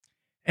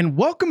and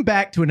welcome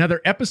back to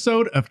another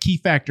episode of Key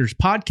Factors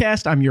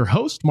Podcast. I'm your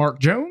host, Mark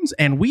Jones,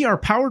 and we are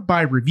powered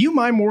by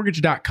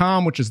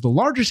ReviewMyMortgage.com, which is the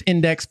largest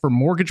index for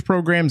mortgage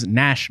programs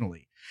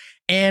nationally.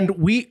 And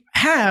we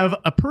have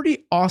a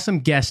pretty awesome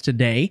guest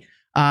today.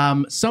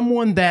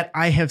 Someone that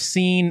I have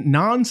seen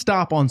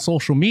nonstop on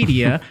social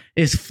media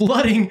is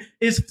flooding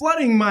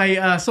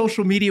my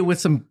social media with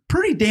some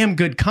pretty damn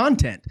good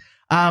content.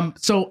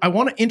 So I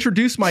want to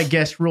introduce my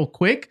guest real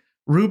quick.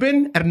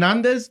 Ruben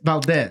Hernandez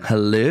Valdez.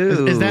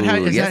 Hello. Is that how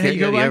you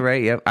go by? Yeah,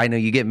 right. Yep. I know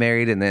you get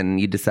married and then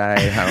you decide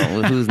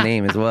whose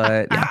name is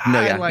what.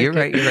 Yeah. You're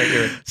right.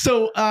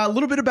 So a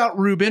little bit about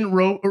Ruben.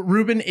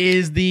 Ruben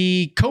is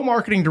the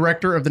co-marketing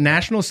director of the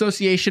National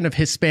Association of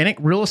Hispanic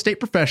Real Estate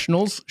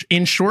Professionals,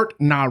 in short,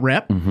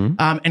 NAREP,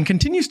 and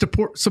continues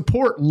to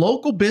support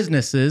local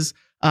businesses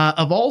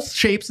of all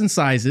shapes and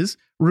sizes.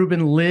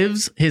 Ruben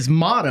lives his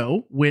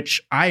motto,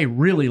 which I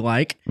really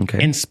like.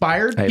 Okay.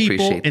 Inspired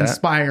people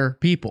inspire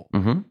people.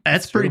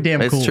 That's pretty damn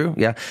cool. It's true.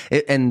 Yeah.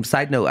 And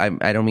side note,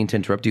 I don't mean to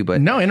interrupt you,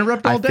 but no,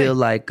 interrupt all day. I feel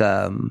like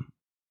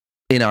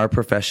in our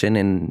profession,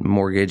 in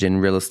mortgage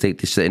and real estate,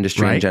 the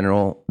industry in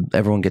general,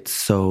 everyone gets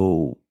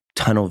so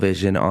tunnel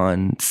vision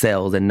on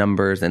sales and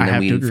numbers, and then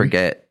we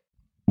forget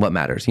what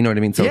matters. You know what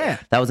I mean? So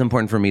that was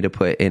important for me to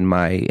put in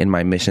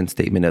my mission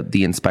statement of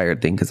the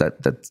inspired thing, because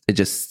that it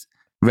just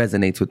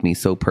resonates with me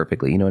so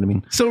perfectly. You know what I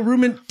mean? So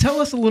Ruben,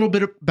 tell us a little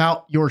bit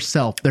about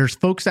yourself. There's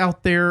folks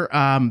out there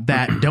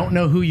that don't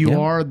know who you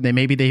are.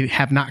 They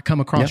have not come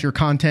across your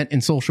content in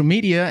social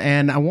media.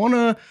 And I want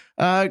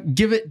to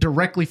give it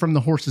directly from the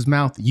horse's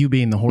mouth, you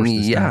being the horse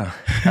this time.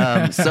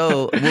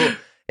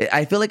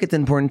 I feel like it's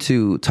important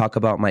to talk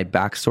about my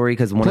backstory,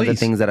 because one of the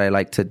things that I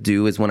like to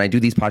do is when I do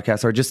these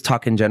podcasts or just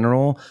talk in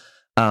general,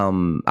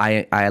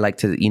 I like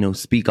to,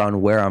 speak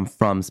on where I'm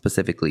from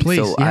specifically.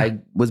 I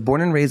was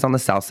born and raised on the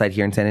South Side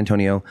here in San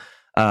Antonio.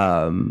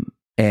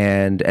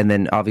 And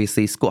then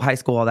obviously high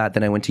school, all that.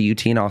 Then I went to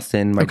UT in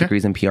Austin. My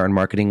degree's in PR and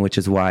marketing, which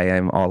is why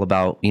I'm all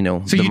about, so the you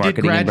marketing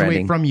did graduate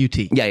and branding. From UT?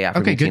 Yeah.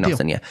 From UT in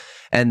Austin, yeah.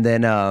 And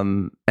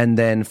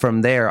then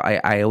from there,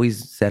 I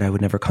always said I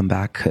would never come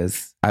back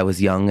because I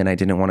was young and I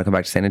didn't want to come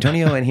back to San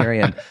Antonio, and here I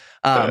am.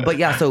 But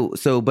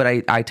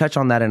I touch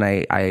on that, and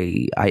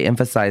I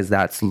emphasize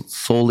that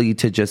solely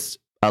to just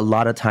a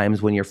lot of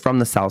times when you're from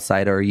the South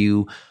Side, or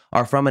you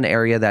are from an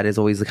area that is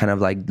always kind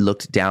of like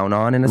looked down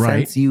on in a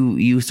sense,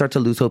 you start to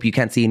lose hope. You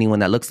can't see anyone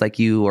that looks like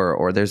you,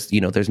 or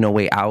there's no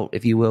way out,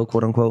 if you will,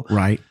 quote unquote.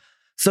 Right.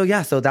 So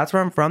that's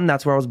where I'm from.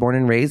 That's where I was born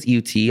and raised.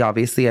 UT.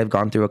 Obviously, I've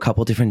gone through a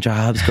couple different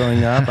jobs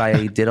growing up.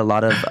 I did a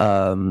lot of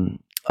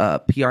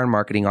PR and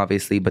marketing,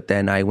 obviously, but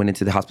then I went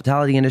into the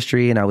hospitality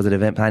industry, and I was an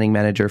event planning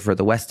manager for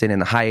the Westin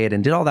and the Hyatt,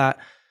 and did all that.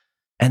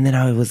 And then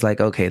I was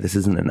like, okay, this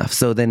isn't enough.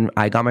 So then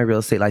I got my real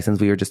estate license.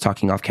 We were just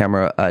talking off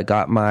camera. I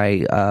got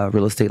my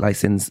real estate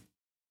license.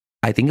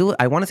 I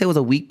want to say it was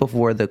a week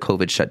before the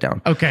COVID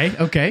shutdown.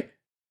 Okay.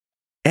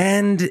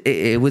 And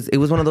it was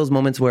one of those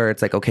moments where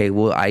it's like, okay,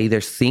 well, I either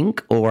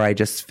sink or I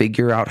just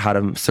figure out how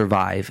to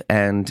survive,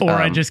 or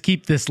I just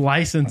keep this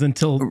license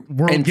until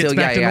gets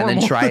back to normal.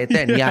 And then try it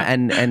then.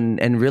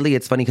 And really,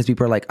 it's funny because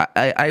people are like,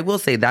 I will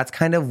say that's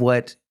kind of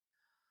what.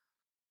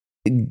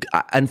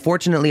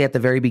 Unfortunately, at the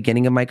very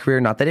beginning of my career,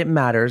 not that it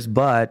matters,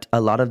 but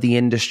a lot of the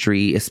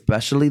industry,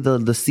 especially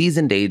the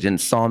seasoned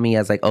agents, saw me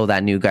as like, oh,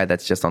 that new guy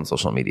that's just on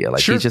social media.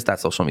 Like, he's just that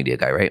social media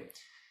guy, right?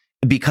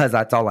 Because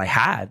that's all I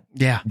had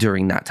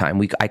during that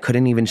time. I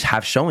couldn't even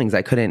have showings.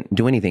 I couldn't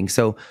do anything.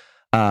 So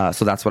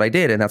that's what I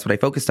did, and that's what I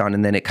focused on.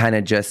 And then it kind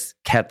of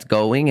just kept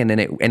going, and then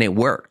it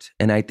worked.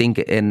 And I think,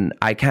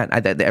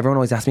 everyone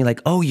always asks me like,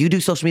 oh, you do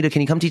social media.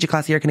 Can you come teach a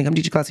class here? Can you come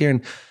teach a class here?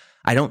 And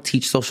I don't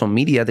teach social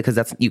media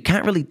because you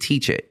can't really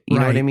teach it. You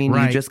know what I mean?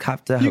 You just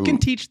have to. You can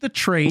teach the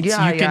traits. You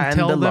can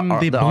tell them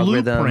the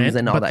blueprint,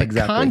 and all but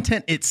the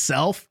content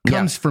itself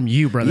comes from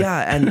you, brother.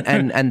 Yeah,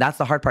 and that's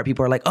the hard part.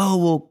 People are like, oh,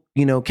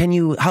 well, can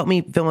you help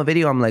me film a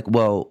video? I'm like,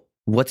 well,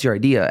 what's your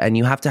idea? And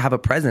you have to have a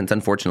presence,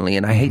 unfortunately.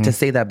 And I hate to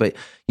say that, but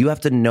you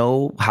have to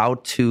know how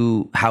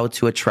to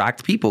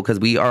attract people, because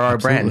we are our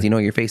brands.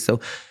 Your face. So.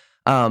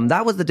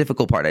 That was the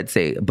difficult part, I'd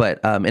say. But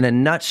in a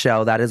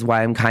nutshell, that is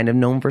why I'm kind of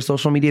known for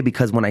social media,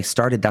 because when I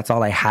started, that's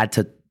all I had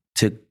to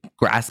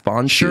grasp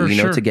onto,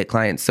 to get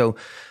clients. So,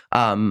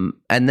 and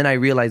then I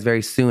realized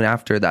very soon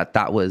after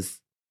that was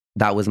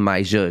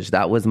my zhuzh.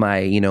 That was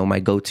my, my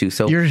go-to.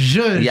 So your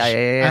zhuzh.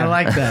 Yeah. I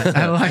like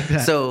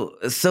that.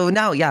 So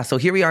now, so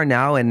here we are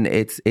now, and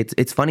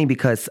it's funny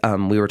because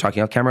we were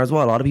talking off camera as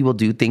well. A lot of people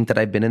do think that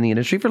I've been in the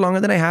industry for longer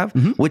than I have,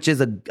 which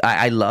is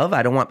I love.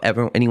 I don't want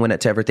anyone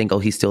to ever think, oh,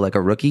 he's still like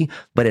a rookie.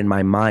 But in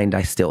my mind,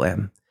 I still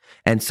am.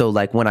 And so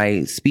like when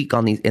I speak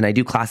on these and I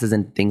do classes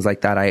and things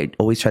like that, I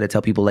always try to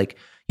tell people like,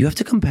 you have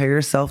to compare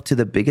yourself to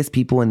the biggest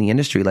people in the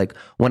industry. Like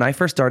when I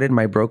first started,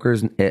 my broker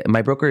is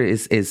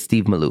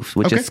Steve Maloof,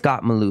 which is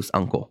Scott Maloof's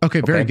uncle. Okay,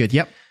 very good.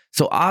 Yep.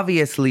 So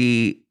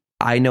obviously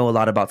I know a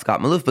lot about Scott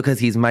Maloof because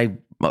he's my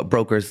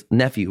broker's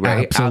nephew,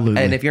 right?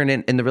 Absolutely. And if you're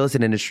in the real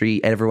estate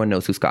industry, everyone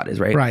knows who Scott is,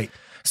 right? Right.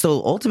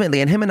 So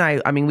ultimately, and him and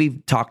I mean,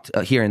 we've talked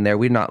here and there.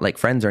 We're not like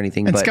friends or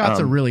anything. And but Scott's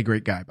a really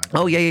great guy, by the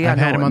way. Oh, yeah. I've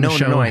had him on the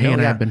show. I know, he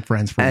and I have been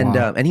friends for a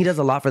while. And he does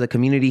a lot for the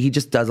community. He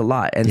just does a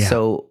lot. And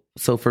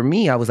so for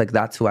me, I was like,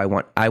 that's who I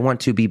want. I want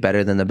to be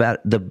better than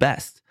the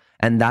best.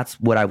 And that's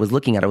what I was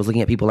looking at. I was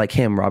looking at people like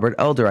him, Robert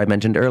Elder, I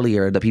mentioned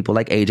earlier, the people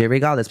like AJ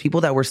Regales,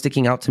 people that were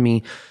sticking out to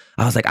me.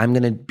 I was like,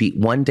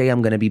 one day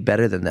I'm going to be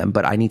better than them,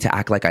 but I need to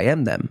act like I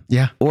am them.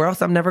 Yeah. Or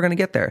else I'm never going to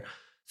get there.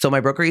 So my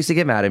broker used to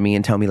get mad at me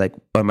and tell me like,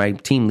 or my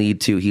team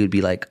lead too, he would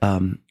be like,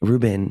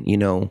 Ruben,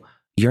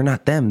 you're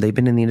not them. They've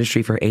been in the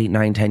industry for 8,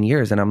 9, 10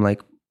 years. And I'm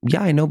like,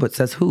 yeah, I know, but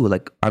says who?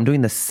 Like, I'm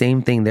doing the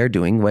same thing they're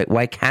doing.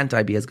 Why can't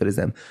I be as good as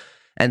them?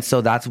 And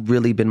so that's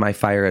really been my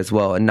fire as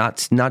well. And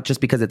not just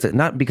because it's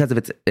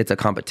a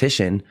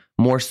competition,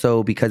 more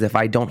so because if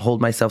I don't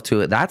hold myself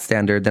to that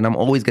standard, then I'm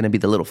always going to be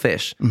the little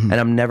fish. And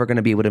I'm never going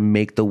to be able to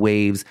make the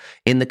waves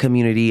in the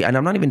community. And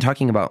I'm not even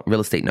talking about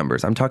real estate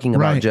numbers. I'm talking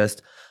about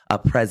just a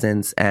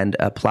presence and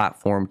a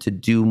platform to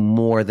do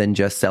more than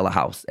just sell a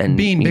house and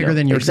being bigger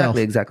than yourself.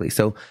 Exactly.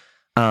 So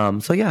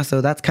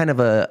that's kind of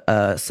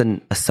a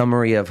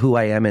summary of who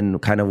I am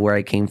and kind of where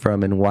I came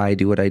from and why I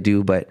do what I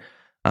do. But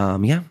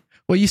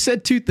Well, you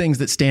said two things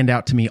that stand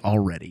out to me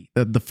already.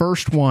 The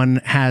first one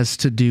has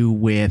to do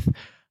with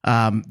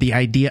the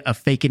idea of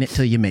faking it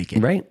till you make it.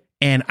 Right.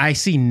 And I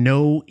see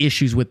no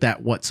issues with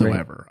that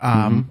whatsoever.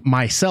 Right.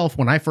 Myself,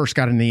 when I first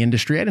got in the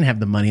industry, I didn't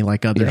have the money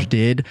like others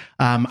did.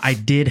 I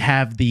did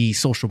have the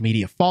social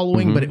media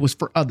following, but it was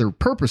for other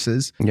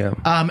purposes. Yeah.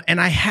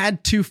 And I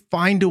had to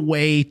find a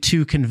way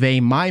to convey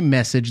my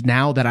message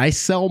now that I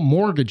sell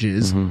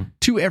mortgages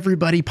to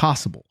everybody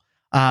possible.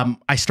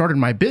 I started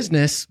my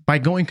business by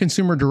going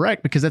consumer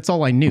direct because that's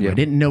all I knew. I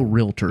didn't know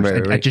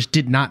realtors. I just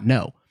did not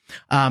know.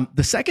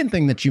 The second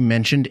thing that you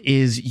mentioned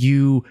is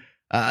you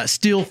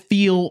still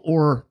feel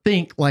or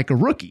think like a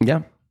rookie.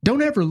 Yeah.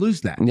 Don't ever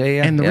lose that.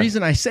 And the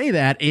reason I say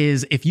that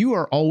is if you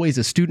are always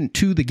a student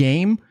to the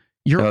game,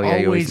 you're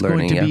always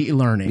going to be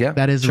learning. Yeah,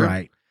 that is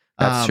right.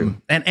 That's true.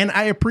 And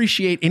I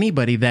appreciate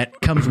anybody that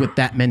comes with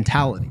that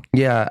mentality.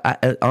 Yeah.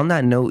 On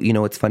that note,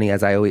 it's funny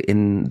as I always,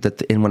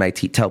 when I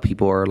tell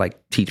people or like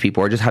teach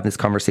people or just have this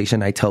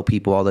conversation, I tell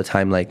people all the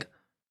time, like,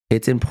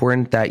 it's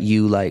important that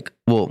you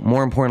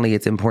more importantly,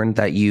 it's important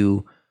that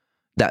you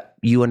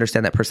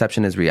understand that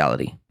perception is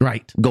reality.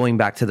 Right. Going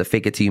back to the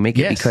fake it till you make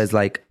it, because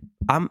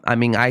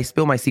I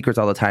spill my secrets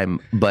all the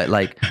time, but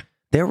like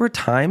there were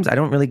times I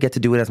don't really get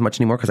to do it as much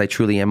anymore because I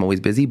truly am always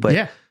busy,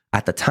 but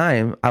at the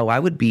time, I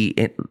would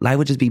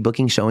just be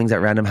booking showings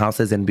at random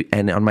houses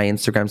and on my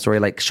Instagram story,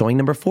 like showing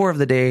number 4 of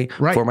the day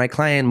for my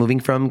client moving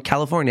from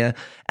California.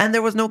 And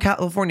there was no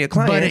California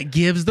client. But it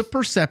gives the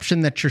perception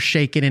that you're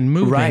shaking and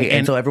moving. Right.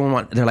 And so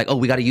they're like, oh,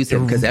 we got to use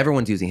him because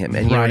everyone's using him.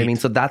 And you know what I mean?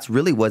 So that's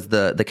really was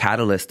the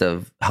catalyst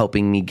of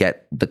helping me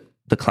get the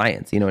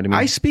clients. You know what I mean?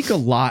 I speak a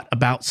lot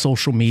about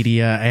social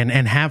media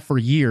and have for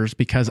years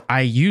because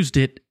I used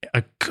it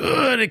a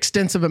good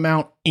extensive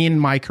amount in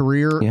my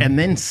career and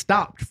then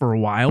stopped for a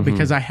while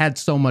because I had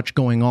so much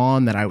going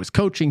on that I was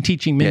coaching,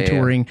 teaching,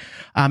 mentoring,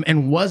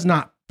 and was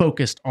not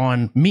focused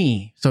on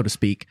me, so to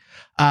speak.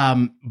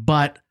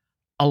 But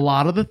a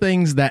lot of the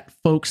things that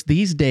folks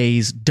these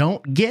days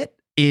don't get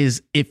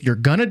is if you're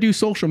going to do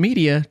social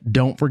media,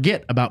 don't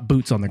forget about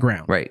boots on the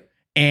ground. Right.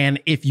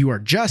 And if you are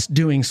just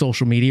doing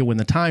social media when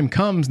the time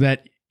comes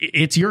that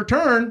it's your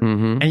turn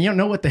and you don't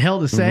know what the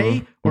hell to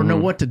say or know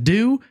what to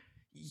do,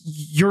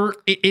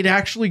 it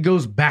actually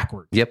goes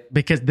backwards. Yep.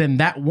 Because then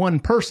that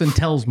one person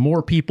tells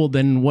more people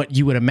than what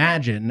you would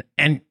imagine,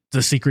 and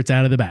the secret's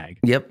out of the bag.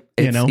 Yep.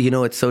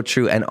 It's so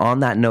true. And on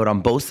that note, on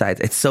both sides,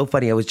 it's so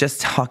funny. I was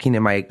just talking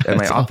in my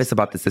office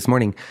about this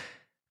morning.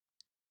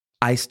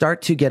 I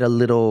start to get a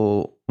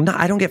little,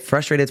 I don't get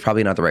frustrated. It's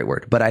probably not the right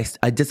word, but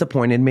I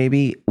disappointed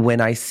maybe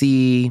when I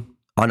see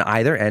on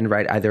either end,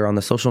 right? Either on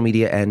the social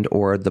media end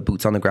or the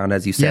boots on the ground,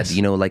 as you said,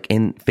 like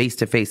in face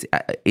to face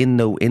in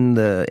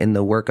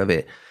the work of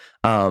it.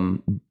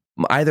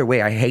 Either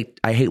way, I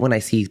hate when I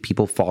see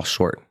people fall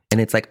short, and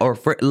it's like,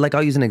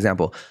 I'll use an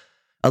example.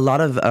 A lot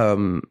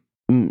of,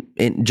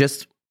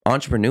 just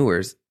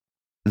entrepreneurs,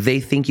 they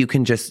think you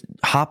can just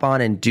hop on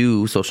and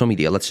do social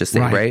media. Let's just say,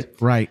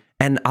 right?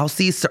 And I'll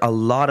see a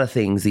lot of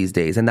things these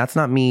days. And that's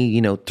not me,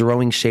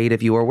 throwing shade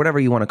at you or whatever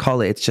you want to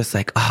call it. It's just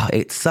like,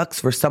 it sucks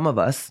for some of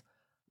us.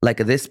 Like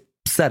this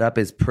setup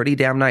is pretty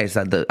damn nice.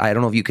 I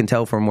don't know if you can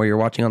tell from where you're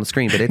watching on the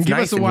screen, but it's Give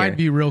nice us a wide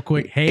view real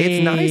quick. Hey,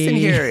 it's nice in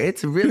here.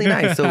 It's really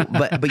nice. So,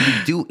 but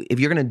if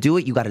you're going to do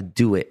it, you got to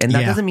do it. And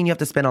that doesn't mean you have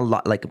to spend a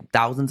lot, like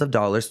thousands of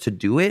dollars to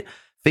do it.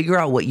 Figure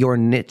out what your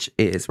niche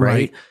is,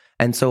 right?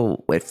 And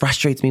so it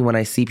frustrates me when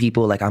I see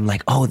people like, I'm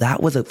like, oh,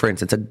 that was for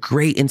instance, a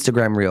great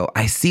Instagram reel.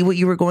 I see what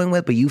you were going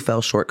with, but you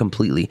fell short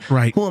completely.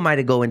 Right. Who am I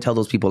to go and tell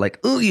those people like,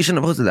 oh, you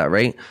shouldn't have posted that,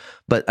 right?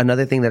 But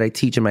another thing that I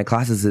teach in my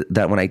classes is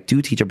that when I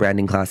do teach a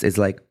branding class is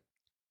like,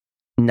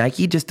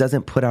 Nike just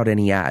doesn't put out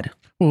any ad.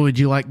 Well, would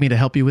you like me to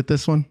help you with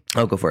this one?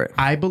 Oh, go for it.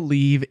 I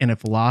believe in a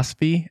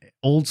philosophy,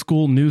 old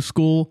school, new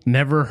school,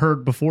 never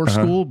heard before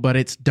school, but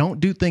it's don't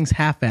do things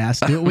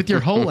half-assed. Do it with your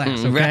whole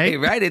ass, okay?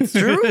 Right. It's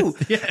true.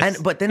 Yes.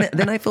 But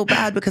then I feel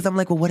bad because I'm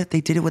like, well, what if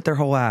they did it with their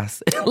whole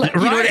ass? Like, you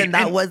know, Right. and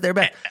that was their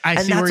best. I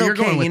and see that's where you're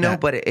okay, going with you know. that.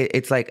 But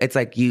it's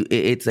like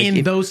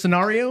In those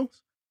scenarios,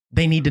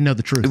 they need to know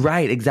the truth.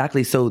 right,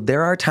 exactly. So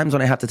there are times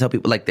when I have to tell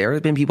people, like there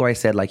have been people I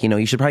said, like, you know,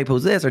 you should probably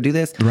post this or do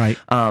this. Right.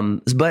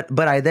 But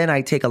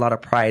I take a lot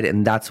of pride,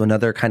 and that's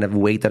another kind of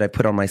weight that I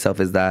put on myself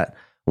is that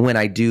when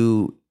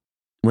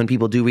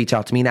people do reach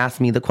out to me and ask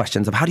me the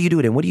questions of how do you do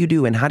it and what do you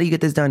do and how do you get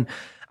this done,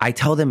 I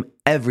tell them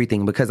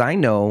everything because I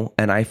know,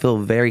 and I feel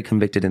very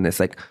convicted in this.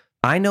 Like,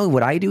 I know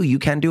what I do, you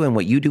can do, and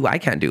what you do, I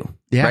can't do.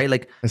 Yeah, right.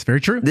 Like, that's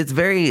very true. It's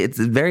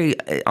very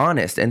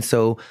honest. And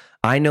so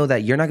I know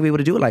that you're not gonna be able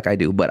to do it like I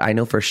do, but I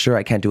know for sure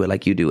I can't do it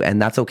like you do.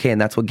 And that's okay.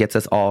 And that's what gets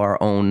us all our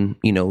own,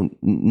 you know,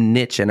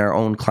 niche and our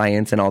own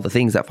clients and all the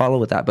things that follow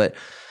with that. But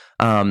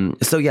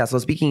so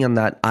speaking on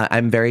that,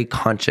 I'm very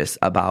conscious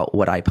about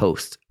what I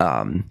post.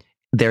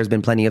 There's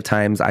been plenty of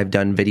times I've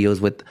done videos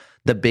with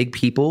the big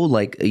people,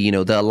 like, you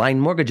know, the Align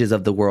Mortgages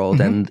of the world,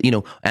 and, you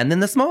know, and then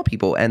the small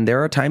people. And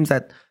there are times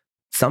that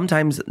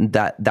sometimes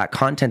that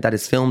content that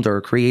is filmed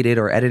or created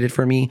or edited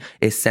for me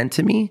is sent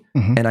to me,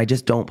 and I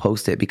just don't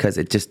post it because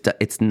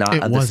it's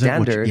not the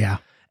standard.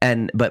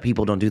 But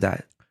people don't do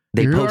that.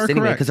 They post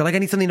anyway because they're like, I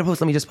need something to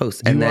post. Let me just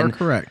post. And then,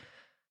 correct.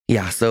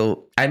 Yeah,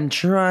 so I'm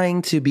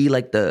trying to be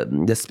like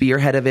the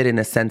spearhead of it in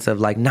a sense of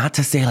like, not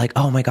to say like,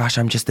 oh my gosh,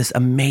 I'm just this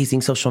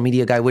amazing social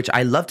media guy, which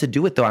I love to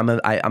do it though. You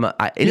have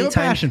a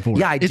passion for it.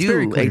 Yeah, I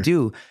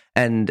do.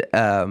 And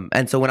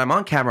so when I'm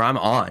on camera, I'm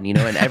on, you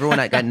know, and everyone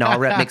at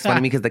NAHREP makes fun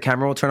of me because the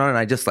camera will turn on and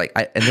I just like,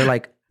 and they're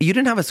like, you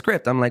didn't have a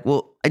script. I'm like,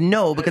 well,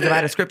 no, because if I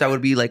had a script, I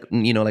would be like,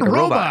 you know, like a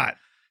robot.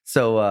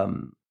 So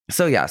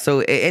yeah. So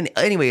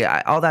anyway,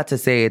 all that to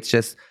say, it's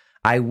just,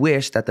 I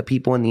wish that the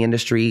people in the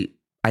industry,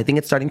 I think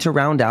it's starting to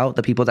round out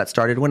the people that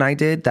started when I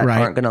did that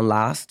aren't going to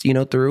last, you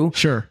know, through.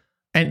 Sure.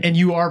 And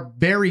you are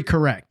very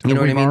correct. You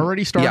know what I mean? We've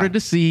already started to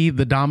see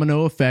the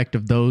domino effect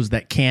of those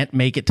that can't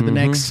make it to the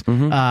next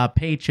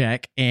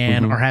paycheck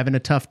and are having a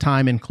tough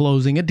time in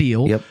closing a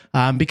deal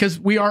because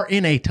we are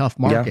in a tough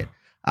market.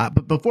 Yeah.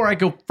 But before I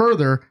go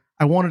further,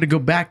 I wanted to go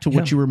back to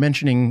what you were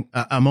mentioning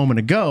a moment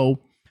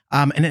ago.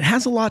 And it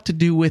has a lot to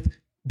do with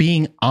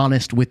being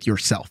honest with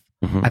yourself.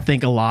 I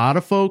think a lot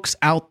of folks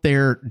out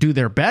there do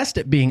their best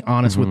at being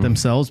honest with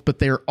themselves, but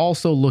they're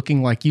also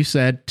looking, like you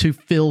said, to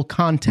fill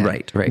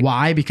content. Right.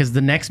 Why? Because the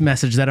next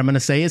message that I'm going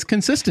to say is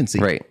consistency.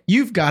 Right.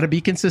 You've got to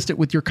be consistent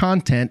with your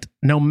content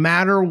no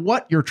matter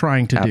what you're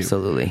trying to do.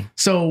 Absolutely.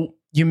 So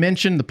you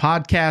mentioned the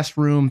podcast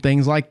room,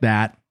 things like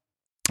that.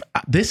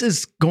 This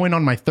is going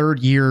on my third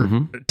year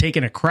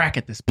taking a crack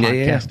at this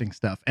podcasting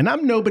stuff. And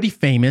I'm nobody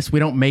famous. We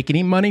don't make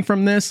any money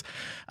from this.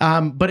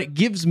 But it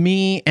gives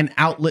me an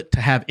outlet to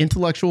have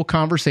intellectual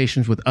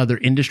conversations with other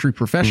industry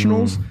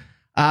professionals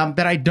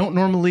that I don't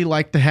normally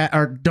like to have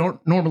or don't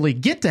normally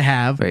get to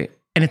have. Right.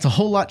 And it's a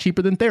whole lot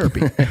cheaper than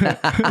therapy.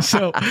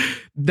 So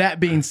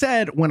that being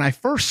said, when I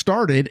first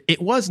started,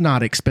 it was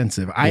not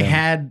expensive. I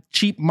had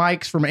cheap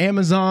mics from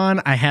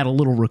Amazon. I had a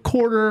little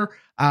recorder.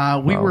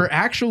 We were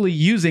actually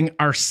using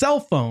our cell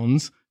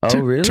phones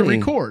to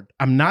record.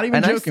 I'm not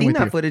even joking with you. I've seen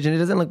that footage and it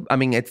doesn't look, I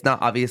mean, it's not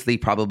obviously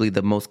probably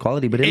the most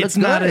quality, but it's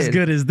not as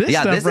good as this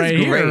stuff this right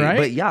is great, here, right?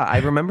 But yeah, I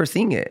remember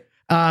seeing it.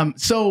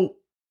 So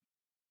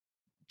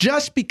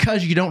just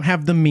because you don't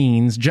have the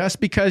means, just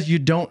because you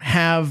don't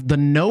have the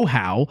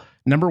know-how,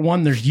 number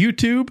one, there's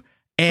YouTube.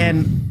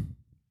 And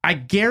I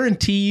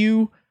guarantee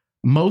you,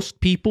 most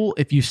people,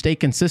 if you stay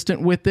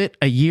consistent with it,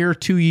 a year,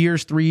 2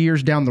 years, 3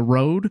 years down the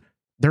road,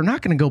 they're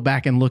not going to go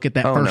back and look at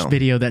that first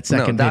video, that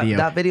second video.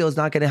 That video is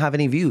not going to have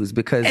any views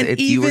because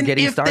you were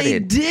getting started.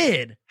 Even if they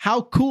did,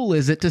 how cool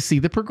is it to see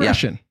the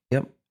progression?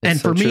 Yep. And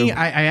for me,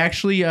 I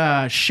actually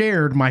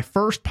shared my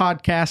first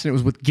podcast, and it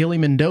was with Gilly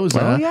Mendoza.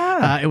 Oh,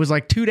 yeah. It was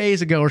like 2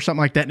 days ago or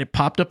something like that, and it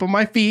popped up on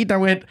my feed, and I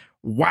went,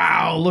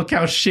 wow, look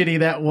how shitty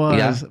that was.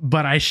 Yeah.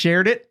 But I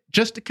shared it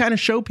just to kind of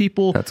show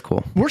people that's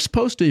cool. We're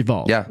supposed to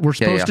evolve. Yeah. We're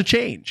supposed to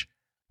change.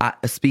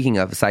 Speaking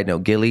of, side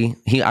note, Gilly,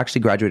 he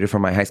actually graduated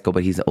from my high school,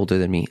 but he's older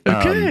than me.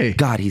 Okay.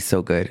 God, he's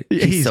so good.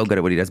 He's so good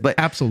at what he does. But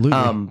absolutely.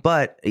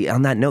 But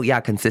on that note,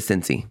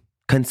 consistency.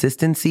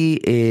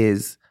 Consistency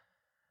is...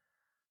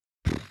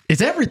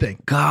 It's everything.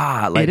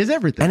 God, it is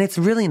everything. And it's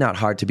really not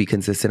hard to be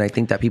consistent. I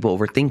think that people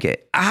overthink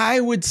it.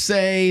 I would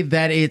say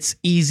that it's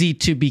easy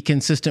to be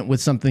consistent with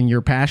something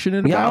you're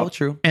passionate about. Yeah,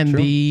 true. And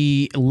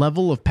the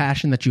level of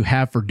passion that you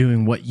have for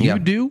doing what you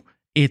do,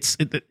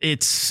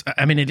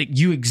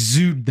 you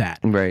exude that.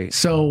 Right.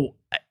 So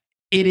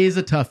it is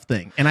a tough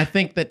thing. And I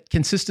think that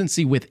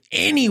consistency with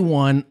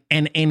anyone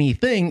and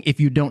anything, if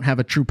you don't have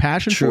a true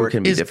passion for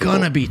it, is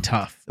going to be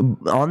tough.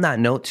 On that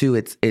note too,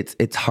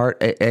 it's hard.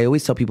 I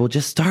always tell people,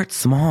 just start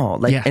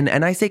small.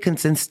 And I say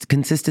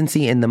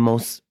consistency in the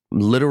most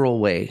literal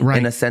way,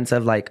 in a sense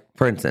of like,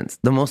 for instance,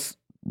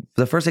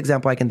 the first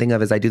example I can think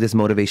of is I do this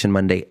Motivation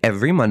Monday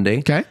every Monday.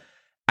 Okay.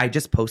 I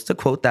just post a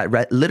quote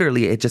that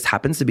literally it just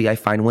happens to be, I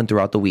find one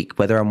throughout the week,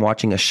 whether I'm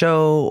watching a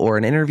show or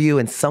an interview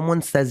and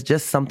someone says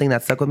just something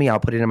that stuck with me, I'll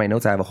put it in my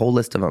notes. I have a whole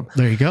list of them.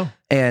 There you go.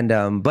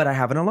 And, but I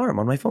have an alarm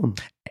on my phone.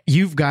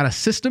 You've got a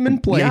system in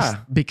place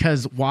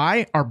because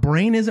why? Our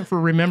brain isn't for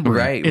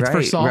remembering. It's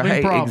for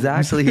solving problems.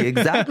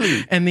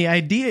 Exactly. And the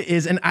idea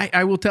is, and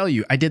I will tell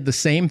you, I did the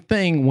same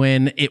thing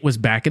when it was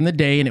back in the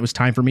day and it was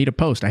time for me to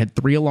post. I had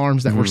 3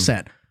 alarms that were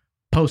set.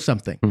 Post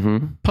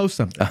something, post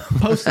something,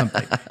 post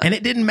something. And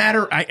it didn't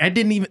matter. I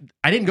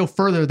didn't go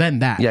further than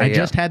that. I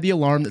just had the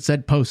alarm that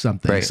said post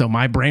something. Right. So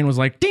my brain was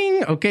like,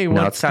 ding. Okay.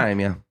 Well, now it's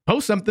time. Yeah.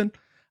 Post something.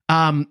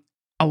 A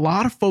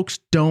lot of folks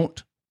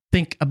don't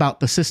think about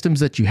the systems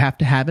that you have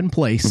to have in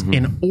place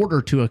in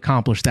order to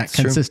accomplish that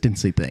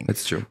consistency thing.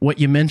 That's true. What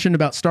you mentioned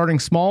about starting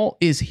small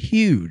is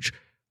huge.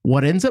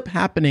 What ends up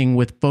happening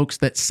with folks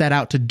that set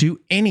out to do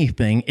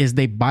anything is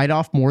they bite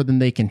off more than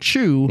they can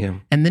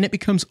chew, and then it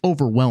becomes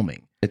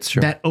overwhelming. It's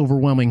true. That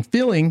overwhelming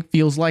feeling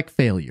feels like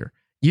failure.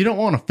 You don't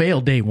want to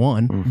fail day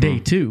 1, day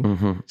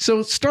 2.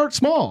 So start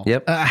small.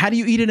 Yep. How do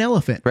you eat an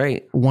elephant?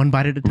 Right. 1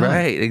 bite at a time.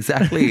 Right.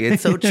 Exactly.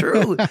 It's so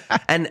true.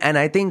 And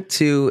I think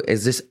too,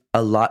 is just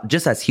a lot,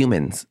 just as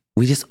humans,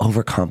 we just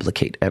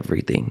overcomplicate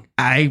everything.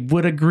 I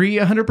would agree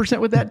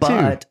 100% with that too.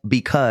 But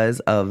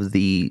because of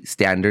the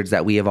standards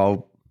that we have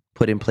all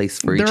put in place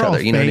for each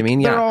other, you know what I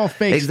mean? They're all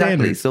fake. Exactly.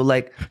 Standards. So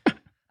like,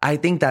 I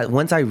think that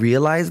once I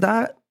realized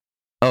that,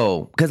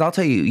 because I'll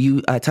tell you,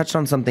 you touched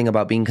on something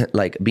about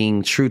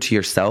being true to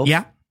yourself.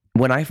 Yeah.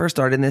 When I first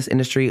started in this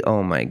industry,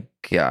 oh my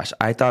gosh,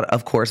 I thought,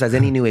 of course, as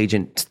any new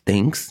agent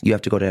thinks, you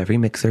have to go to every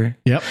mixer.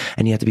 Yep.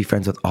 And you have to be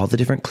friends with all the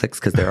different cliques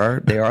because there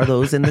are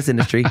those in this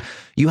industry.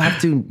 You have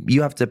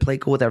to play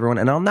cool with everyone.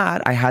 And on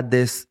that, I had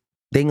this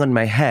thing on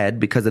my head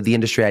because of the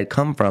industry I'd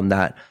come from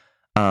that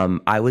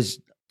I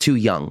was too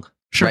young,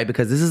 right?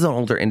 Because this is an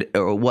older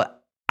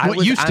I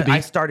used to be.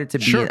 I started to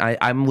be.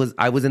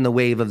 I was in the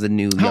wave of the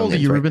new. How old are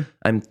you, Ruben?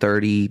 I'm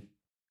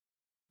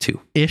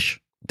 32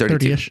 ish.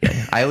 30-ish.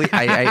 Yeah.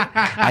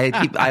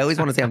 I always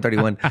want to say I'm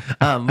 31.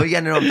 But yeah,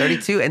 no, I'm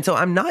 32. And so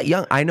I'm not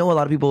young. I know a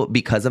lot of people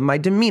because of my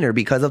demeanor,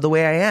 because of the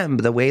way I am,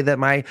 the way that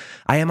I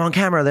am on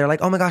camera. They're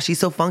like, oh my gosh, she's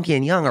so funky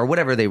and young or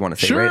whatever they want to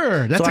say.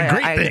 Sure. Right? That's a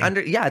great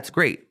thing. Yeah, it's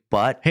great.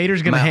 But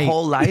haters gonna hate. My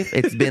whole life,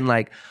 it's been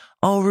like,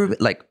 oh, Ruben,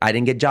 like I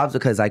didn't get jobs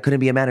because I couldn't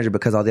be a manager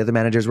because all the other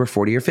managers were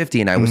 40 or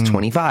 50 and I was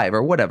 25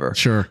 or whatever.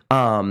 Sure.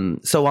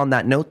 So on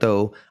that note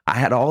though, I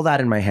had all that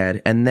in my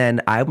head. And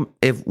then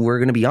if we're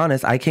going to be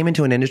honest, I came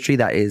into an industry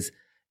that is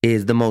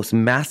the most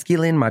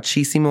masculine,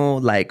 machismo,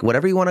 like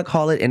whatever you want to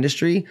call it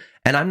industry.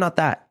 And I'm not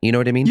that, you know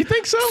what I mean? You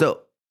think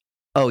so?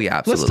 Oh yeah,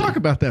 absolutely. Let's talk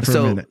about that for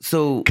a minute.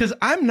 So, because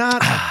I'm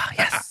not,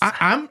 yes.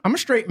 I'm a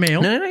straight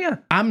male. No, yeah.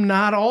 I'm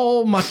not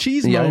all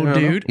machismo,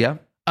 dude. Yeah.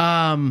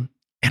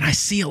 And I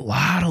see a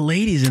lot of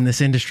ladies in this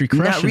industry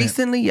crushing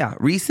recently,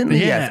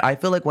 yes. I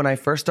feel like when I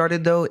first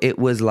started though, it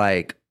was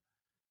like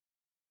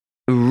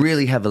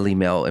really heavily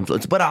male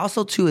influence. But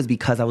also too is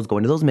because I was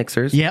going to those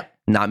mixers. Yep.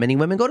 Not many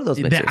women go to those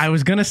mixers. I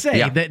was going to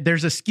say that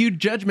there's a skewed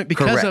judgment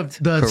because of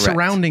the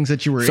surroundings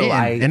that you were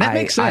in. And that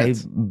makes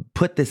sense. I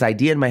put this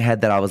idea in my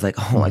head that I was like,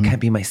 oh, I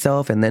can't be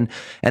myself. And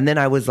then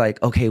I was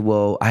like, okay,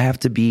 well, I have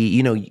to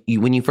be,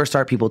 when you first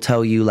start, people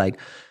tell you like,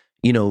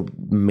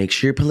 make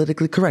sure you're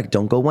politically correct.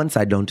 Don't go one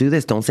side. Don't do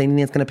this. Don't say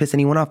anything that's going to piss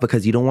anyone off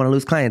because you don't want to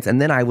lose clients.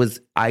 And then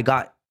I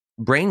got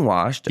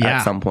brainwashed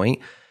at some point.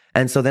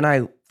 And so then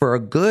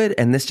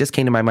and this just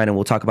came to my mind and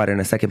we'll talk about it in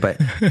a second, but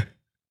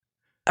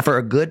for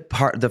a good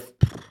part, the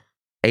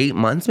 8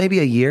 months, maybe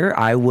a year,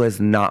 I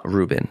was not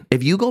Ruben.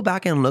 If you go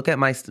back and look at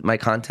my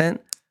content,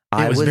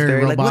 I was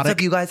very like, what's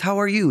up, you guys? How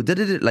are you?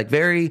 Like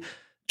very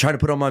trying to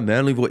put on my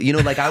manly voice,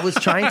 like I was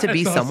trying to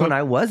be someone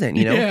I wasn't,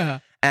 Yeah.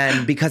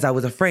 And because I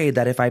was afraid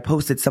that if I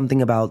posted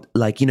something about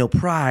like,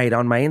 pride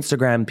on my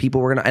Instagram,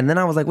 people were and then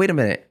I was like, wait a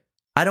minute.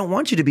 I don't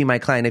want you to be my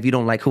client if you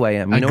don't like who I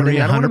am. You know what I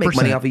mean? I don't want to make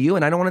money off of you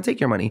and I don't want to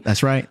take your money.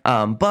 That's right.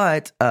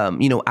 But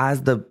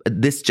as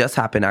this just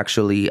happened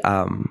actually,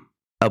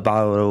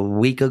 about a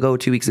week ago,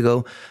 2 weeks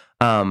ago,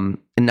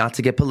 not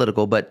to get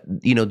political, but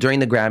during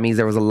the Grammys,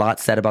 there was a lot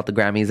said about the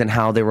Grammys and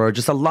how there were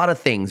just a lot of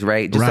things,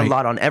 right? Just a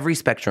lot on every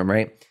spectrum,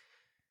 right?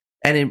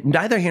 And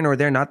neither here nor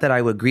there, not that I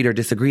agreed or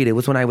disagreed. It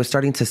was when I was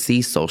starting to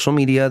see social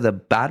media, the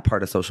bad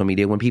part of social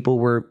media, when people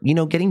were,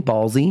 getting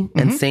ballsy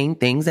and saying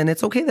things. And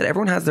it's okay that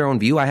everyone has their own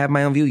view. I have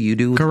my own view. You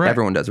do. Correct.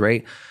 Everyone does,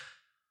 right?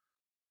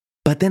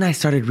 But then I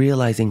started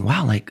realizing,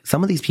 wow, like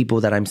some of these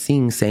people that I'm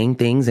seeing saying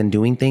things and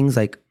doing things,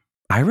 like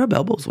I rub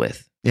elbows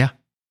with. Yeah.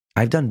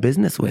 I've done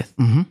business with.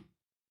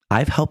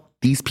 I've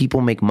helped these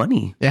people make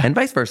money and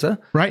vice versa.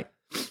 Right.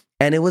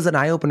 And it was an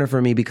eye-opener for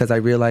me because I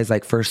realized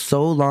like for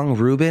so long,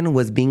 Ruben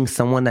was being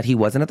someone that he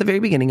wasn't at the very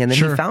beginning. And then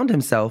he found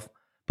himself.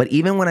 But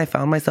even when I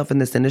found myself in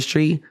this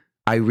industry,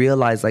 I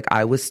realized like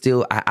I was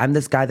still, I'm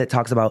this guy that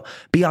talks about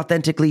be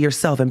authentically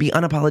yourself and be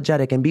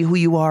unapologetic and be who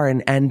you are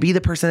and be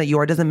the person that you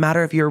are. It doesn't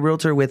matter if you're a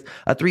realtor with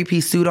a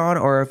 3-piece suit on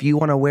or if you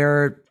want to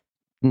wear,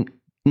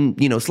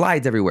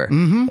 slides everywhere.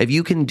 If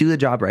you can do the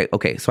job right.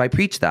 Okay. So I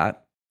preach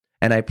that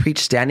and I preach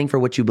standing for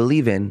what you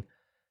believe in.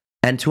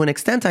 And to an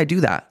extent, I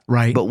do that.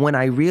 Right. But when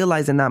I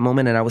realized in that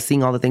moment and I was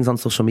seeing all the things on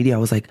social media, I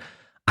was like,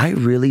 I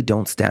really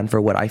don't stand for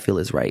what I feel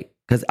is right.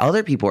 Because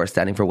other people are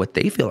standing for what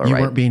they feel are right. You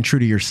weren't being true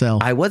to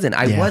yourself. I wasn't.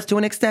 I was to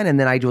an extent. And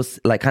then I was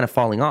like kind of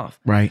falling off.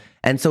 Right.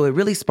 And so it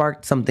really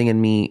sparked something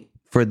in me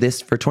for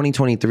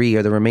 2023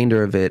 or the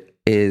remainder of it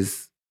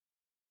is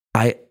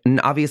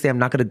obviously I'm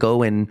not going to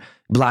go and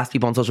blast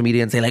people on social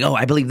media and say like, oh,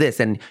 I believe this.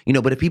 And, you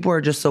know, but if people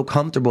are just so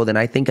comfortable, then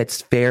I think it's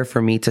fair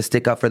for me to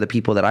stick up for the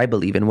people that I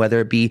believe in,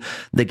 whether it be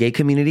the gay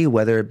community,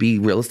 whether it be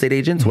real estate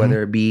agents,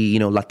 whether it be, you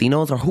know,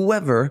 Latinos or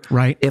whoever.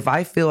 Right. If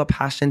I feel a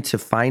passion to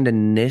find a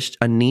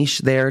niche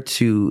there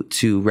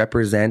to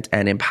represent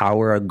and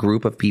empower a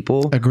group of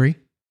people. Agree.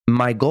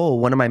 My goal,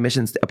 a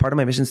part of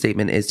my mission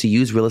statement is to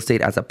use real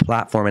estate as a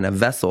platform and a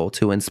vessel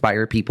to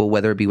inspire people,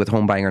 whether it be with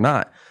home buying or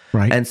not.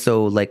 Right. And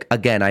so like,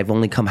 again, I've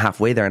only come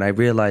halfway there and I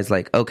realized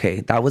like,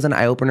 okay, that was an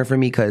eye opener for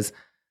me because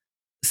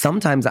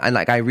sometimes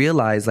I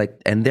realize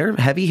like, and they're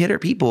heavy hitter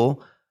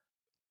people.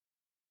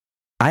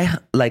 We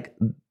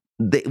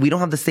don't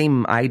have the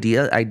same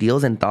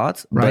ideals and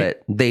thoughts,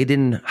 but they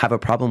didn't have a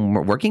problem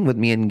working with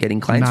me and getting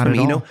clients from me,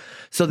 you know?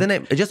 So then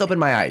it just opened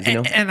my eyes, you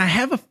know? And I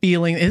have a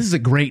feeling, this is a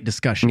great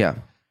discussion. Yeah.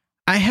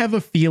 I have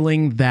a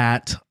feeling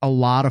that a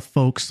lot of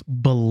folks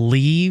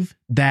believe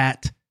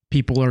that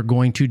people are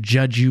going to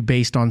judge you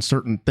based on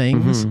certain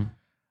things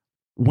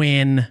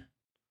when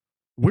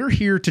we're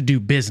here to do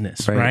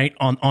business, right?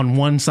 On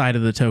one side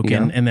of the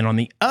token. And then on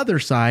the other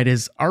side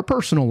is our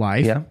personal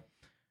life. Yeah.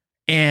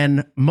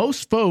 And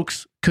most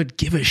folks could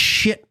give a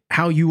shit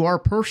how you are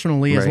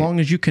personally as long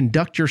as you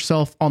conduct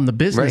yourself on the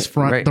business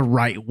front the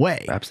right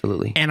way.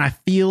 Absolutely. And I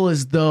feel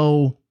as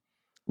though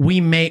we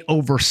may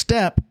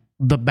overstep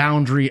the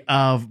boundary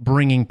of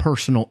bringing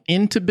personal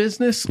into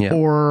business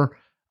or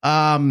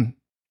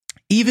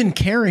even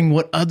caring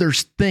what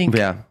others think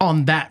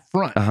on that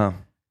front.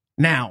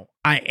 Now,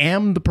 I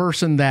am the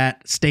person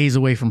that stays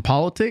away from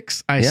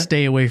politics. I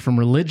stay away from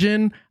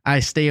religion.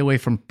 I stay away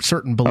from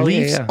certain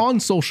beliefs on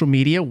social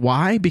media.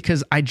 Why?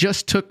 Because I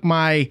just took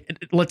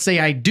let's say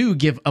I do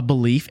give a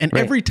belief, and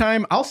every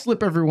time I'll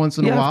slip every once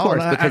in a while. Of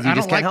course, because I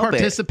don't like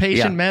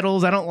participation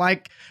medals. I don't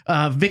like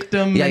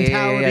victim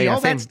mentality, all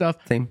that stuff.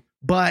 Same.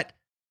 But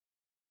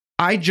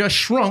I just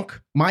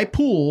shrunk my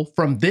pool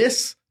from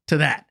this to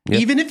that.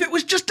 Even if it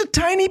was just a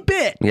tiny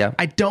bit.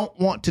 I don't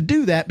want to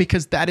do that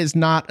because that is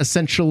not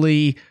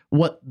essentially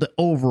what the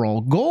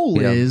overall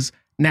goal is.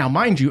 Now,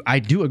 mind you, I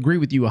do agree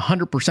with you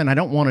 100%. I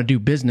don't want to do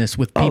business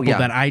with people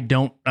that I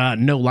don't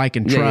know, like,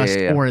 and trust,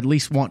 or at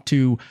least want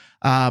to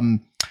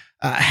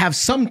have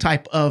some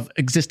type of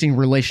existing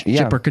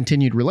relationship or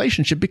continued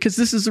relationship, because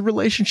this is a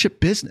relationship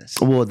business.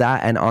 Well,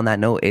 and on that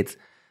note, it's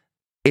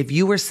if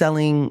you were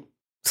selling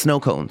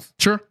snow cones.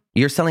 Sure.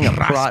 You're selling a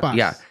product.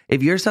 Yeah.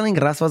 If you're selling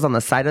raspas on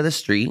the side of the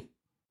street,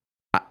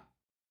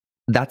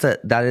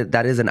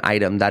 that is an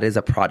item. That is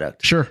a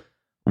product. Sure.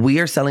 We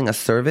are selling a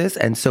service.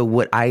 And so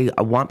what I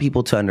want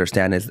people to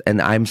understand is,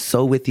 and I'm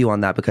so with you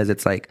on that, because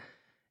it's like,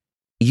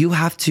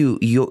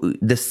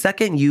 the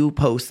second you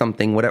post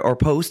something, whatever, or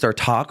post or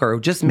talk, or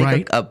just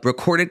make a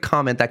recorded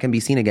comment that can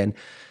be seen again.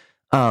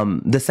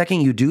 The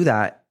second you do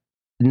that,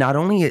 not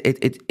only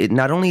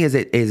is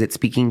it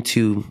speaking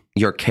to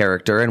your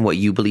character and what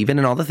you believe in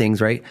and all the things,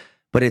 right?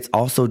 But it's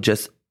also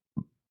just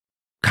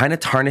kind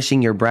of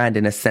tarnishing your brand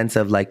in a sense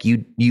of like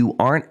you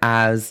aren't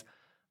as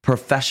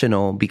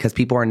professional, because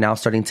people are now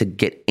starting to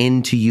get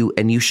into you,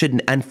 and you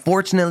shouldn't.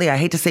 Unfortunately, I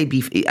hate to say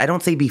I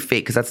don't say be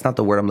fake, because that's not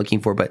the word I'm looking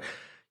for, but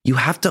you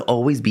have to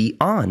always be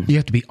on. You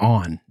have to be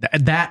on.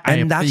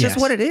 That's just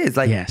what it is.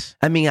 Like,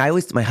 I mean,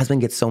 my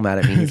husband gets so mad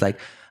at me. He's like,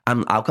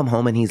 I'll come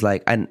home and he's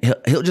like, and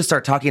he'll just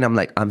start talking. I'm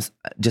like,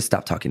 just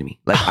stop talking to me.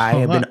 Like,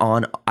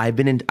 I've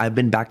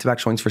been back-to-back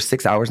showings for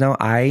 6 hours now.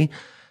 I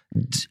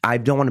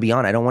don't want to be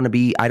on. I don't want to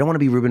be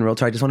Ruben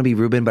Realtor. I just want to be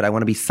Ruben, but I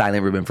want to be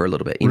silent Ruben for a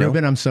little bit.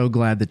 Ruben, I'm so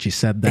glad that you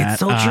said that. It's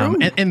so true.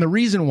 And the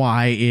reason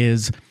why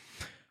is,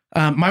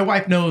 my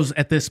wife knows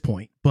at this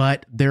point,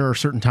 but there are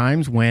certain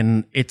times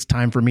when it's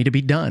time for me to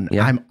be done.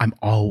 Yeah. I'm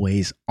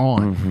always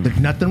on. There's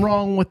nothing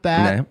wrong with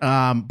that.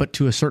 But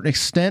to a certain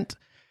extent,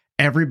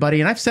 everybody,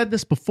 and I've said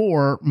this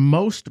before,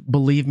 most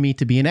believe me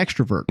to be an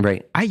extrovert.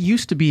 Right. I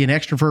used to be an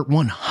extrovert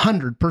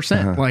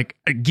 100%. Like,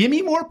 give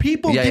me more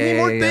people, give me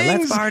more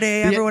things. Let's party,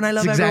 everyone. I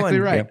love exactly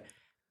everyone. Right.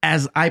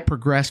 As I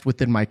progressed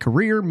within my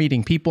career,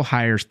 meeting people,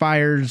 hires,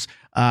 fires,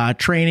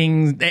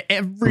 training,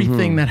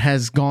 everything that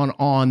has gone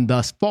on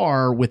thus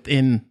far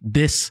within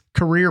this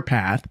career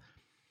path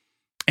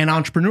and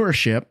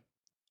entrepreneurship,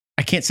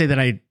 I can't say that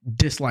I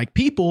dislike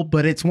people,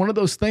 but it's one of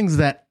those things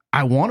that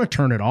I want to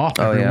turn it off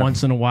every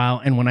once in a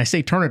while. And when I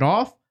say turn it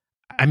off,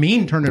 I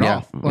mean turn it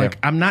off. Like,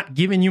 I'm not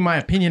giving you my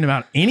opinion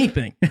about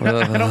anything.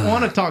 I don't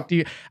want to talk to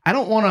you. I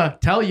don't want to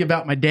tell you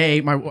about my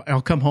day.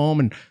 I'll come home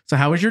and so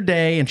how was your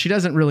day? And she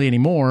doesn't really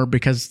anymore,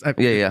 because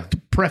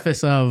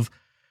preface of,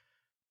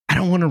 I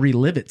don't want to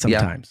relive it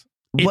sometimes.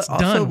 It's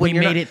done. We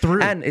made it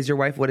through. And is your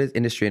wife, what is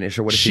industry in it?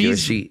 Or what does she do?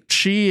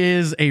 She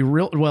is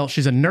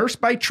she's a nurse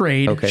by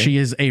trade. Okay. She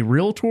is a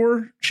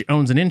realtor. She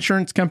owns an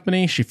insurance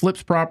company. She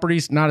flips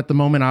properties, not at the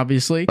moment,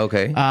 obviously.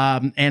 Okay.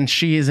 And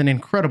she is an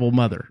incredible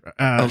mother.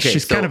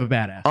 She's kind of a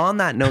badass. On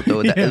that note,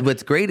 though,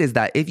 what's great is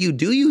that if you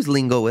do use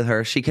lingo with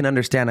her, she can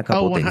understand a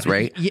couple things,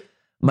 right? Yeah.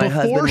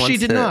 Before she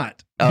did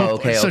not. Oh,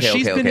 okay. So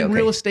she's been in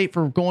real estate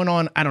for going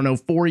on, I don't know,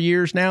 4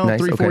 years now,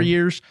 nice, 4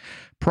 years.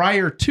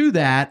 Prior to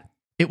that,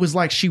 it was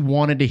like she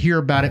wanted to hear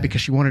about it because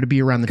she wanted to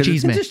be around the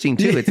cheese man. It's interesting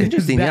too. It's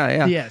interesting.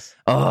 Yeah. Yes.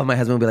 Oh, my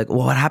husband would be like,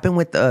 well, what happened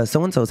with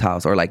so-and-so's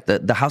house? Or like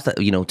the house that,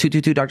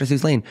 222 Dr.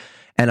 Seuss Lane.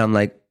 And I'm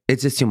like,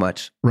 it's just too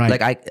much. Right.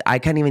 Like I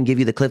can't even give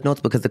you the Cliff Notes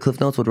because the Cliff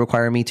Notes would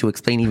require me to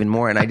explain even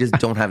more. And I just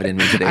don't have it in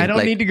me today. I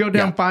don't need to go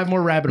down 5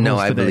 more rabbit holes. No,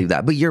 I believe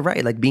that. But you're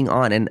right. Like being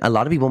on. And a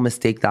lot of people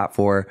mistake that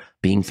for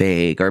being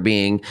fake or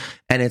and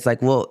it's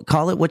like, well,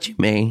 call it what you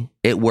may.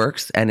 It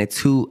works. And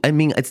it's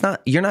it's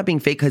not, you're not being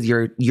fake because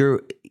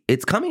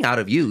it's coming out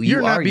of you.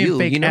 You're not being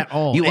fake at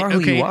all. You are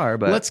who you are.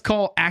 But let's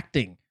call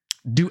acting.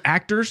 Do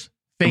actors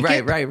fake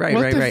it? Right.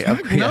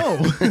 No,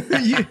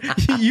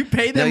 you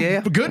pay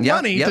them good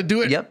money to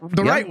do it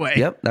the right way.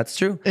 Yep, that's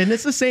true. And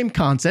it's the same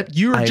concept.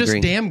 You're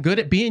just damn good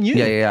at being you.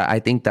 Yeah. I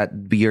think that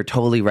you're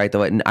totally right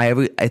though. And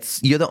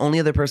you're the only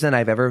other person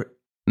I've ever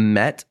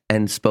met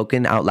and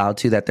spoken out loud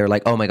to that they're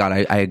like, oh my God,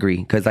 I agree.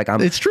 Because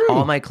it's true.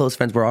 All my close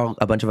friends,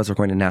 a bunch of us were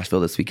going to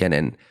Nashville this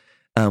weekend,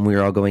 and we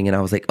were all going in.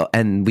 I was like, oh,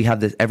 and we have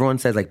this, everyone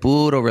says like,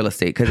 puro real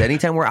estate. Because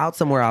anytime we're out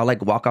somewhere, I'll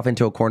like walk off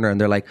into a corner and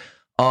they're like,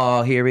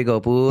 oh, here we go,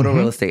 puro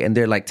real estate. And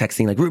they're like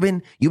texting like,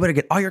 Ruben, you better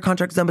get all your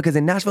contracts done because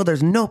in Nashville,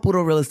 there's no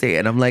puro real estate.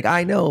 And I'm like,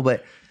 I know,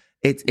 but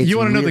it's you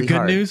want to really know the good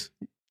hard. news?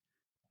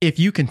 If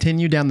you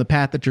continue down the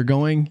path that you're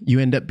going, you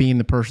end up being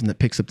the person that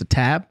picks up the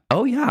tab.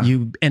 Oh, yeah.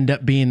 You end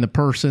up being the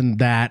person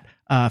that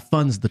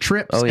funds the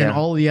trips and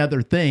all the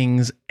other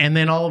things. And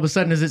then all of a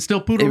sudden, is it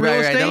still puro real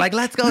estate? They're like,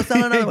 let's go sell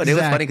another one. It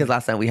was funny because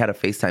last night we had a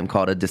FaceTime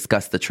call to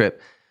discuss the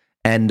trip.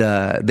 And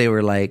they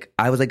were like,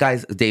 I was like,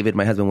 guys, David,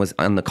 my husband, was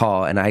on the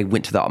call. And I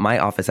went to my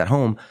office at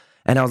home.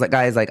 And I was like,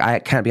 guys, like, I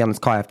can't be on this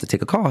call. I have to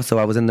take a call. So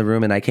I was in the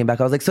room and I came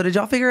back. I was like, so did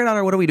y'all figure it out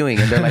or what are we doing?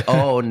 And they're like,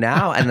 oh,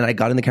 now. And then I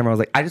got in the camera. I was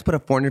like, I just put a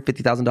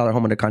 $450,000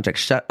 home under contract.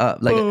 Shut up.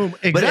 Like, boom,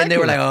 exactly. But then they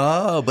were like,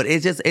 oh, but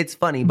it's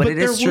funny. But it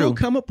is true. There will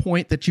come a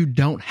point that you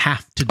don't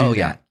have to do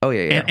that. Oh,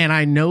 yeah. And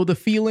I know the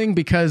feeling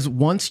because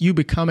once you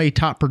become a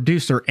top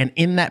producer and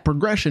in that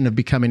progression of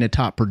becoming a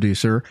top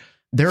producer,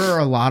 there are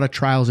a lot of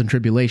trials and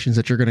tribulations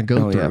that you're going to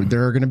go through. Yeah.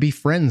 There are going to be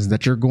friends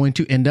that you're going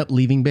to end up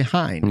leaving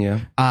behind.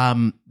 Yeah.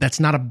 That's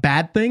not a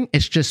bad thing.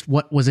 It's just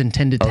what was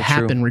intended to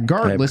happen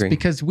regardless,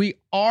 because we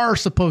are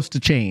supposed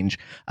to change.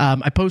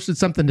 I posted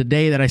something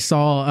today that I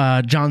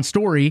saw John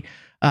Story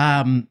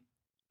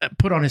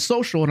put on his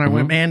social, and I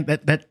went, man,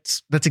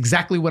 that's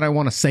exactly what I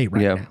want to say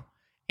right now.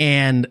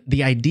 And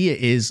the idea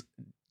is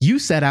you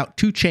set out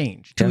to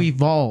change, to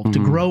evolve, to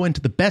grow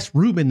into the best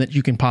Ruben that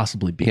you can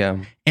possibly be.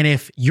 Yeah. And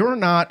if you're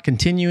not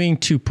continuing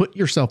to put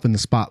yourself in the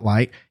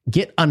spotlight,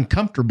 get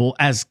uncomfortable,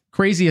 as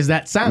crazy as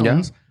that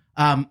sounds,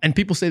 and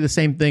people say the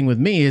same thing with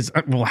me is,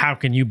 well, how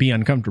can you be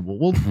uncomfortable?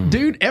 Well,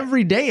 dude,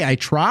 every day I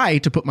try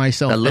to put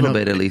myself a little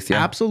bit at least.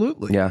 Yeah.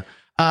 Absolutely. Yeah.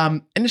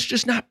 And it's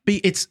just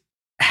it's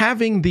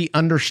having the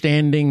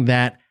understanding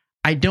that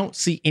I don't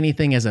see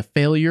anything as a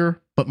failure,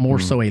 but more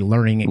so a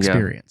learning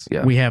experience.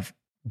 Yeah. We have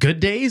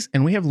good days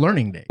and we have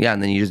learning days. Yeah,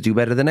 and then you just do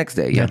better the next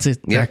day. Yeah. That's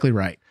exactly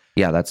right.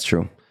 Yeah, that's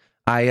true.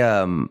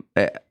 I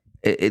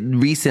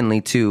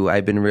recently too,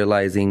 I've been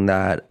realizing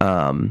that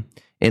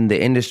in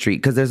the industry,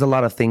 because there's a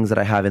lot of things that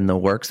I have in the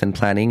works and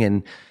planning,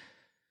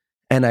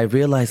 and I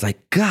realized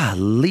like,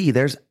 golly,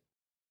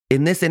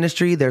 in this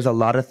industry, there's a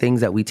lot of things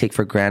that we take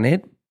for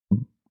granted,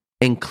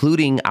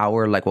 including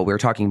our, like what we were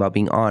talking about,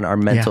 being on our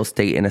mental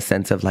state, in a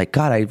sense of like,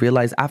 God, I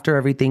realized after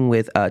everything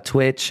with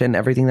Twitch and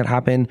everything that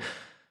happened,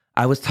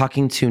 I was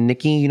talking to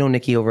Nikki, you know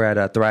Nikki over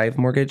at Thrive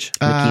Mortgage.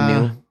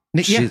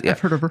 Nikki New. I've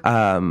heard of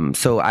her.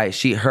 So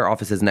her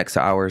office is next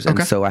to ours,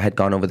 and so I had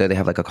gone over there. They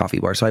have like a coffee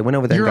bar, so I went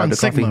over there. You're and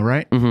grabbed on a coffee. Sigma,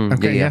 right? Mm-hmm.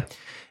 Okay, yeah.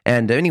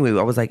 And anyway,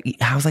 I was like,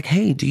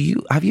 hey,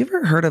 have you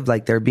ever heard of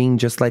like there being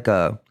just like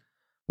a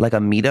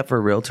meetup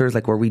for realtors,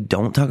 like where we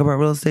don't talk about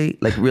real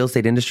estate, like real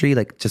estate industry,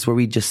 like just where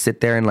we just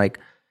sit there and like,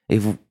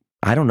 if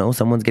I don't know,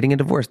 someone's getting a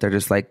divorce, they're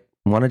just like,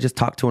 want to just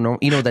talk to a normal,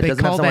 that they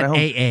doesn't have someone at home.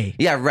 AA.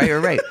 Yeah,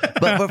 right.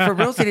 but for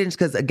real estate agents,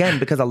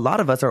 because a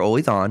lot of us are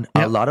always on,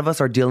 a lot of us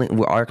are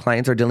our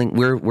clients are dealing,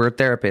 we're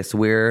therapists,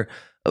 we're,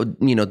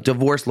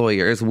 divorce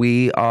lawyers,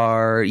 we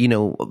are,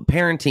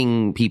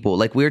 parenting people.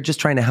 Like we're just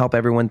trying to help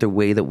everyone the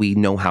way that we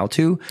know how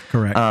to.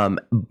 Correct. And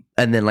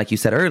then, like you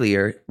said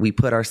earlier, we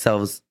put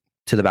ourselves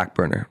to the back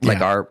burner,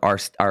 like our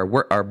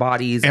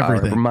bodies,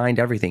 everything. Our mind,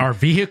 everything, our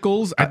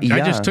vehicles. I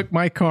just took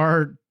my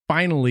car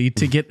finally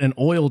to get an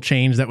oil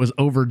change that was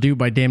overdue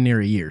by damn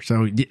near a year.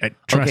 So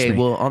trust me.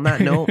 Well, on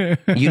that note,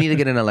 you need to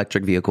get an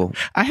electric vehicle.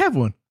 I have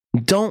one.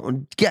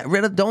 Don't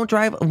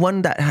drive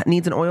one that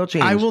needs an oil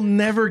change. I will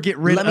never get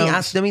rid of.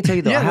 Let me tell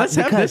you though. Let's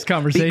have this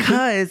conversation.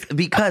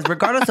 Because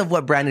regardless of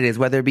what brand it is,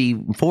 whether it be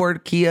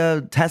Ford, Kia,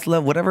 Tesla,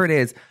 whatever it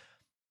is,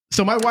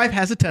 So my wife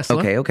has a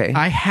Tesla. Okay.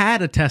 I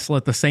had a Tesla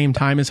at the same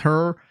time as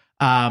her.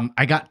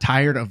 I got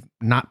tired of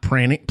not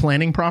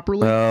planning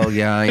properly. Oh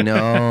yeah, I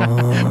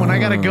know. When I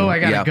gotta go, I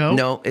gotta go.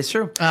 No, it's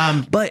true.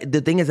 But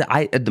the thing is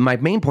that my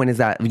main point is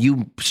that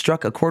you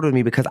struck a chord with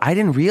me because I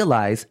didn't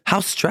realize how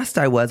stressed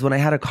I was when I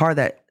had a car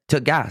that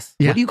took gas.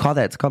 Yeah. What do you call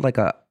that? It's called like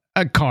a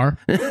car.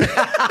 They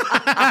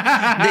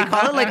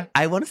call it like,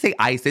 I want to say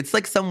ice. It's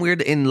like some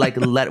weird in like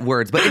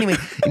words. But anyway,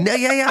 no,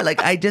 yeah.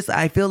 Like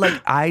I feel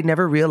like I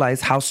never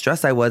realized how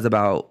stressed I was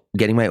about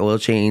getting my oil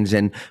changed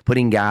and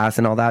putting gas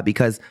and all that,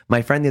 because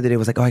my friend the other day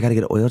was like, oh, I got to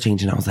get an oil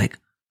change. And I was like,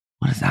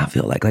 what does that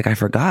feel like? Like I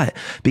forgot,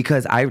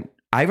 because I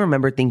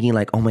remember thinking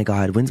like, oh my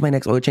God, when's my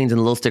next oil change? And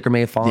the little sticker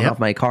may have fallen off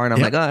my car. And I'm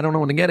like, oh, I don't know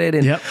when to get it.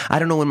 And I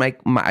don't know when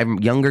I'm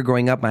younger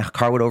growing up, my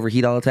car would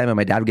overheat all the time and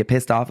my dad would get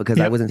pissed off because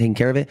I wasn't taking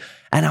care of it.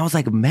 And I was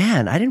like,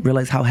 man, I didn't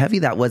realize how heavy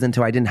that was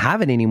until I didn't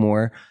have it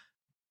anymore.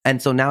 And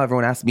so now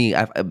everyone asks me,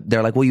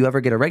 they're like, will you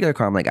ever get a regular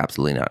car? I'm like,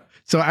 absolutely not.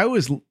 So I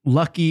was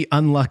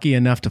unlucky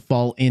enough to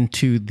fall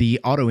into the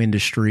auto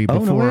industry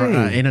before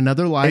in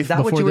another life. Is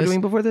that what you were doing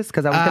before this?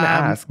 Because I was going to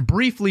ask.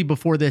 Briefly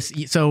before this.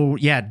 So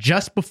yeah,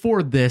 just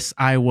before this,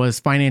 I was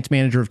finance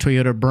manager of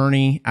Toyota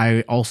Bernie.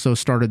 I also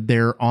started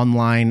their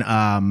online,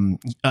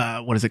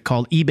 what is it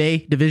called?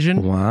 eBay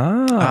division.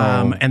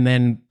 Wow. And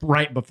then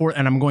right before,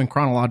 and I'm going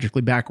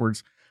chronologically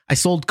backwards, I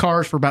sold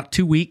cars for about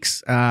 2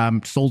 weeks.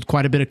 Sold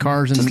quite a bit of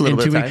cars in 2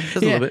 weeks. Just a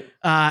little bit.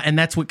 And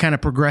that's what kind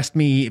of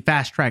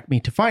fast tracked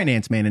me to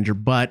finance manager.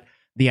 But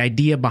the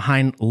idea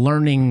behind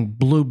learning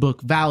Blue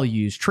Book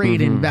values,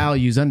 trade-in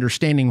values,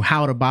 understanding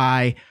how to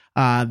buy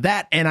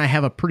that. And I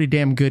have a pretty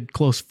damn good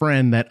close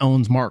friend that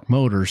owns Mark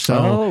Motors.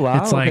 So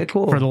it's like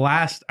for the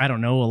last,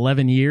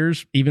 11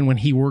 years, even when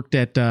he worked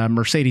at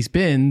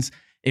Mercedes-Benz,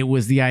 it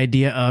was the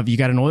idea of you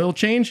got an oil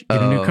change, get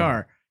a new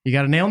car. You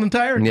got a nail in the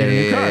tire? Get a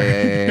new car.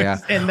 Yeah.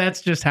 And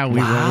that's just how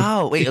we roll.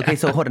 Wow. Wait, okay.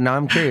 So hold on. Now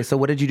I'm curious. So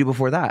what did you do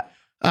before that?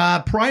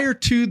 Prior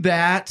to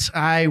that,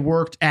 I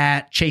worked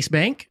at Chase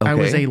Bank. I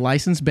was a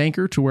licensed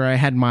banker to where I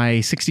had my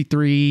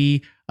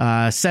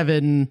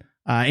 63-7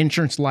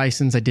 insurance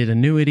license. I did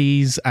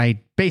annuities. I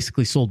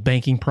basically sold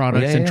banking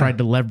products and tried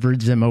to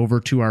leverage them over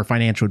to our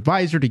financial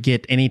advisor to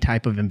get any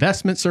type of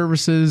investment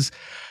services.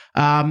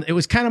 It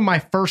was kind of my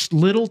first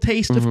little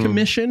taste of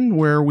commission,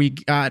 where we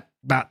got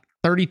about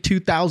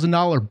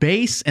 $32,000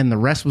 base, and the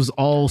rest was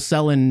all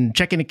selling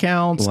checking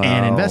accounts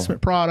and investment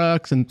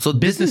products and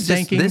business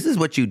banking. This is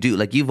what you do.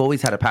 Like, you've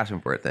always had a passion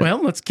for it then.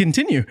 Well, let's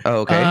continue. Oh,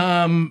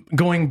 okay.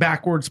 Going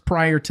backwards,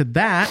 prior to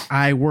that,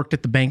 I worked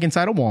at the bank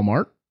inside of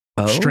Walmart.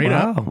 Oh, straight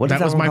up. What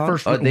that was my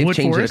first. They've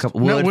changed it a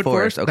couple. Wood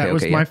Forest. Okay, that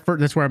was my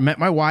first. That's where I met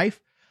my wife.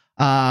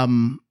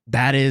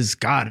 That is,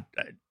 God,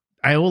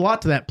 I owe a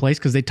lot to that place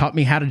because they taught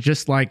me how to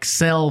just like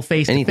sell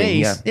face to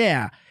face.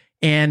 Yeah.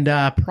 And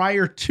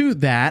prior to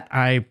that,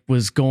 I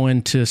was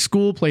going to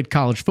school, played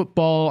college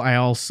football. I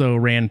also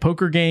ran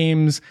poker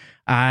games.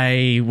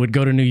 I would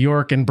go to New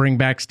York and bring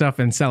back stuff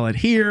and sell it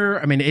here.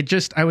 I mean,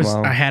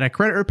 I had a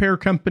credit repair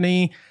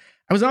company.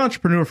 I was an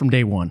entrepreneur from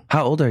day one.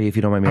 How old are you, if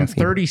you don't mind me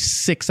asking? I'm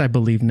 36, I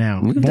believe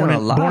now. You've done a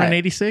lot. Born in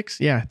 86?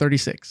 Yeah,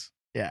 36.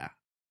 Yeah.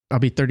 I'll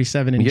be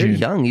 37 in June. You're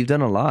young. You've done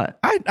a lot.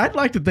 I'd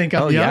like to think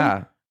I'm young.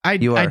 Yeah. I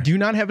do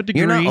not have a degree.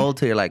 You're not old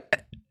till you're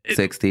like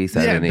 60,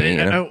 70.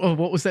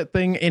 What was that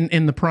thing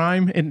in the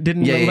prime? It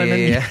didn't let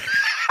me.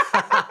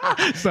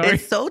 Sorry.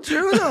 It's so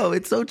true, though.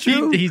 It's so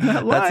true. He's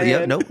not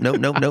lying. Nope.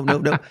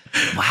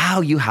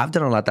 Wow, you have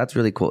done a lot. That's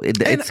really cool.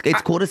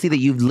 It's cool to see that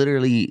you've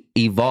literally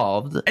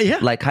evolved,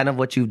 like kind of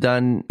what you've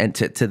done and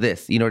to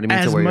this. You know what I mean?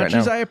 As to where much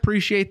you're at now. as I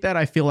appreciate that,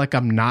 I feel like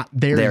I'm not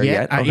there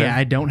yet. Okay.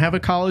 I don't have a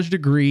college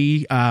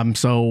degree.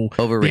 So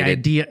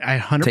overrated. The idea,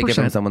 100%. Take it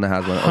from someone that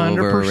has one. 100%.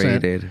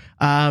 Overrated.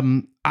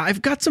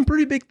 I've got some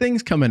pretty big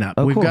things coming up.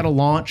 We've got a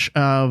launch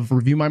of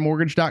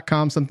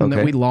ReviewMyMortgage.com, something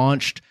that we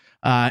launched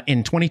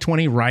in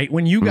 2020, right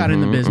when you got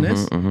in the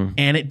business,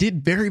 and it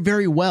did very,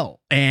 very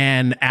well.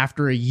 And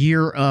after a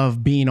year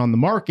of being on the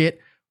market,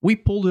 we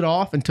pulled it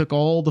off and took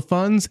all the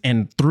funds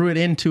and threw it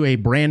into a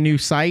brand new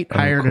site,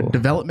 hired a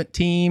development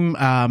team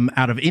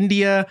out of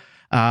India,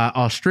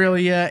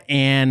 Australia,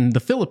 and the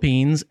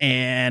Philippines,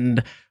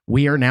 and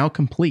we are now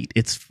complete.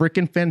 It's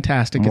freaking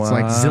fantastic. It's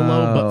like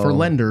Zillow, but for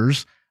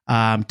lenders.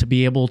 To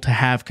be able to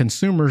have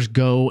consumers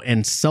go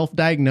and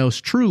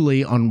self-diagnose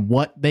truly on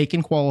what they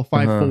can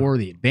qualify for,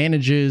 the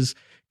advantages,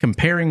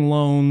 comparing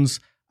loans,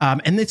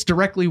 and it's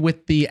directly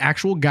with the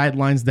actual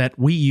guidelines that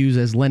we use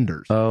as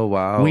lenders. Oh,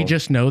 wow. We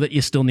just know that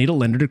you still need a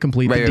lender to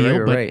complete the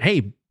deal, but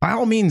hey, by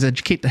all means,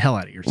 educate the hell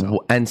out of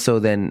yourself. And so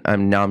then,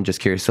 now I'm just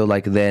curious. So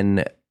like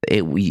then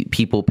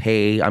people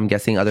pay, I'm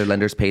guessing other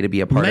lenders pay to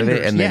be a part of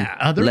it. And then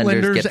other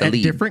lenders at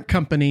different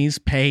companies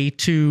pay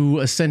to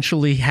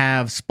essentially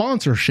have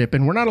sponsorship.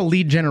 And we're not a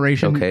lead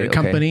generation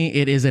company.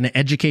 It is an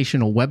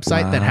educational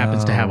website that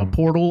happens to have a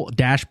portal,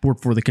 dashboard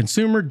for the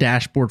consumer,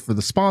 dashboard for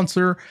the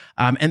sponsor.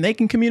 And they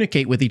can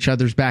communicate with each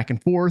other's back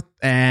and forth.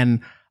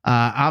 And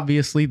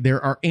obviously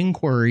there are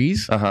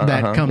inquiries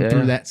that come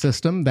through that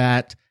system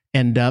that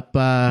end up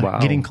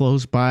getting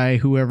closed by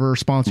whoever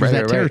sponsors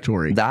that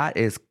territory. That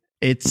is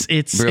It's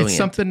Brilliant.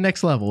 something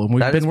next level, and we've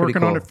That is been pretty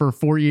working on cool. it for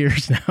 4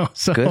 years now.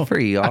 So Good for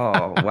you.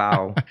 Oh,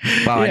 wow.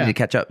 I need to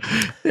catch up.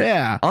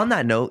 Yeah. On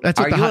that note, That's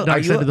what the hot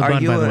dog said to the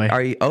bun, by the way.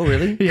 Are you? Oh,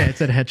 really? Yeah, it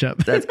said hedge up.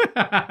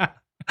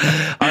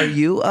 Are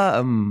you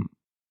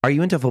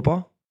into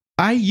football?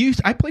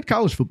 I played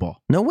college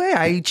football. No way.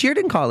 I cheered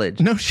in college.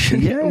 No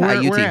shit. Yeah, Where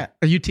at UT. at?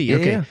 UT.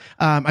 Okay. Yeah.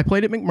 I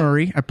played at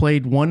McMurray. I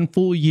played 1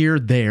 full year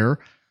there.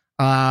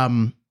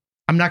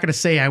 I'm not going to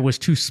say I was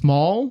too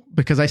small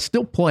because I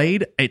still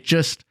played. It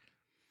just,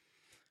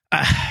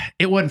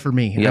 it wasn't for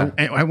me. Yeah.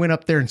 I went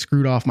up there and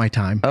screwed off my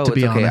time. Oh, to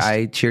be it's okay. honest.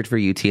 I cheered for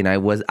UT, and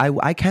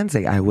I can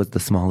say I was the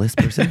smallest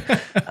person.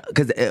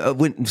 Because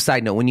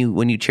side note, when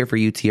you cheer for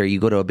UT or you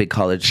go to a big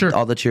college, Sure.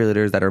 all the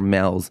cheerleaders that are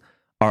males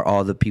are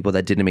all the people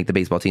that didn't make the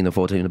baseball team, the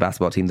football team, the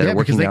basketball team that are because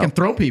working they out. can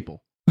throw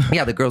people.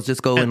 Yeah, the girls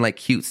just go and like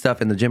cute stuff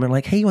in the gym and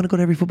like, hey, you want to go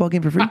to every football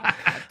game for free?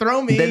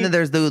 Throw me. Then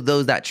there's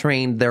those that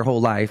trained their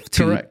whole life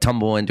to Correct.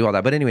 tumble and do all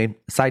that. But anyway,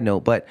 side note.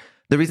 But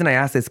the reason I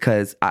asked is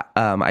because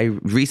I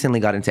recently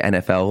got into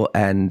NFL,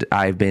 and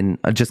I've been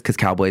just because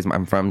Cowboys.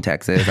 I'm from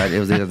Texas. It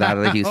was out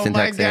of the Houston, oh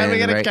my Texans. God, we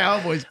got a right?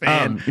 Cowboys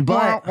fan.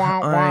 But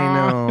I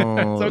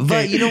know. It's okay.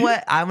 But you know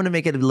what? I'm gonna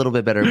make it a little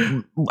bit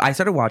better. I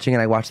started watching,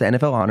 and I watched the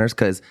NFL Honors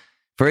because.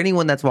 For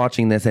anyone that's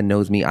watching this and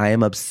knows me, I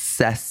am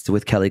obsessed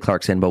with Kelly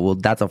Clarkson,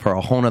 but that's for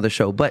a whole nother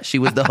show. But she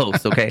was the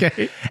host, okay?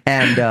 Okay.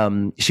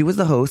 And she was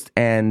the host,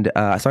 and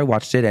so I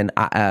watched it, and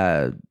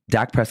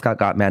Dak Prescott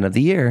got Man of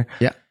the Year.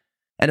 Yeah.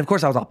 And of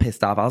course, I was all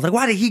pissed off. I was like,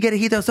 why did he get it?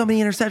 He throws so many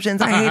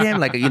interceptions. I hate him.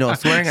 Like,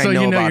 swearing So I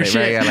know you know about your it,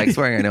 shit. right? Yeah, like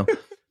swearing I know.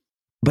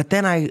 But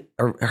then I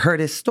heard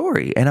his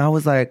story, and I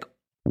was like,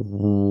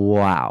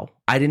 wow.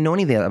 I didn't know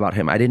anything about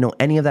him. I didn't know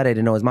any of that. I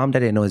didn't know his mom died.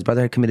 I didn't know his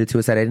brother had committed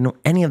suicide. I didn't know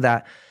any of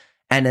that.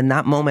 And in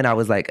that moment, I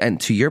was like, and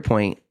to your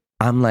point,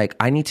 I'm like,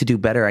 I need to do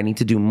better. I need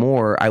to do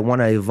more. I want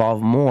to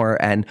evolve more.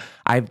 And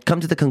I've come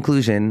to the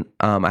conclusion,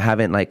 I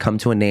haven't like come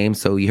to a name,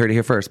 so you heard it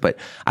here first, but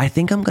I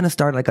think I'm going to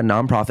start like a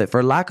nonprofit.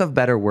 For lack of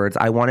better words,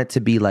 I want it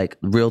to be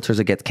like Realtors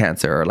Against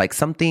Cancer, or like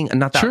something,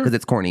 not that because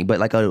it's corny, but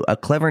like a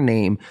clever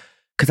name,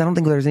 because I don't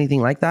think there's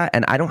anything like that.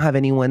 And I don't have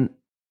anyone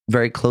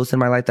very close in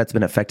my life that's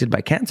been affected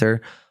by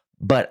cancer.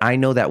 But I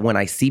know that when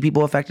I see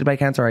people affected by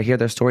cancer, I hear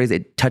their stories,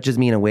 it touches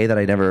me in a way that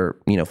I never,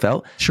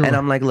 felt. Sure. And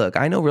I'm like, look,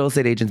 I know real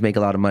estate agents make a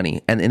lot of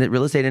money. And in the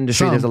real estate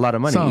industry, there's a lot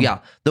of money. Yeah.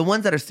 The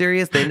ones that are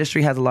serious, the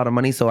industry has a lot of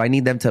money. So I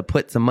need them to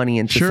put some money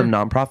into some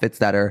nonprofits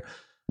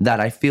that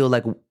I feel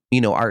like,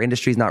 our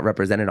industry is not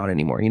represented on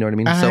anymore. You know what I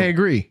mean? I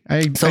agree.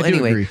 I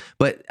do agree.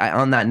 But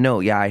on that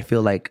note, yeah, I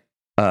feel like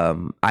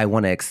I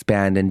want to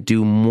expand and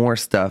do more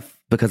stuff.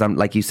 Because I'm,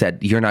 like you said,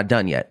 you're not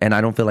done yet. And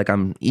I don't feel like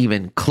I'm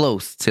even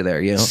close to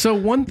there, So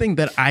one thing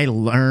that I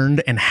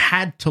learned and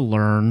had to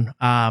learn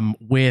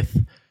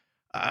with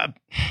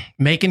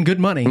making good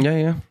money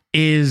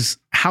is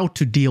how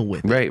to deal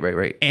with it.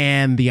 Right.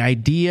 And the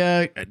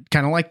idea,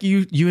 kind of like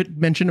you had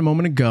mentioned a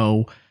moment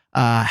ago,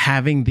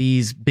 having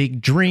these big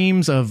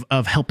dreams of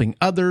helping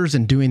others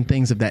and doing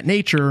things of that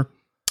nature.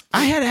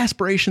 I had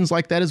aspirations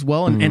like that as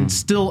well, and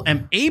still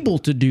am able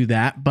to do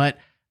that. But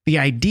the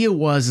idea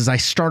was I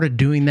started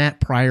doing that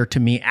prior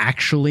to me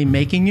actually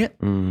making it.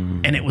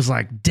 And it was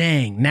like,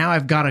 dang, now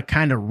I've got to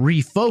kind of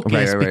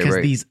refocus because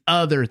these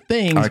other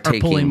things are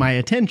pulling my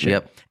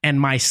attention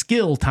and my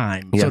skill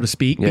time, so to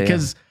speak,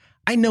 because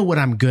I know what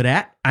I'm good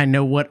at. I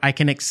know what I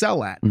can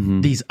excel at.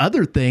 These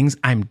other things,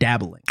 I'm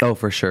dabbling. Oh,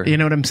 for sure. You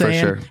know what I'm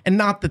saying? For sure. And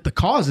not that the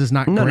cause is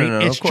not great. No.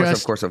 It's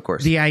of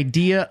course. the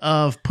idea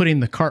of putting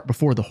the cart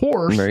before the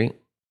horse. Right.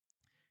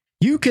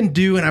 You can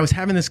do, and I was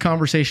having this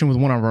conversation with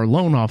one of our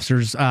loan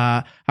officers,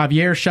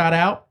 Javier, shout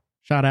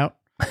out.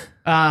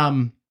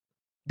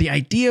 The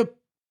idea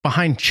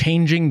behind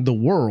changing the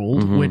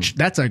world, which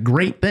that's a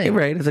great thing.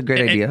 Right, it's a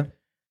great idea.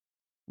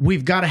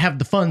 We've got to have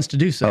the funds to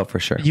do so. Oh, for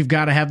sure. You've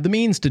got to have the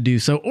means to do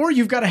so, or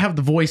you've got to have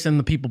the voice and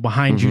the people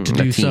behind you to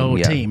do so.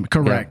 Team,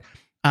 correct.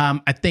 Yeah.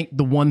 I think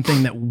the one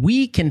thing that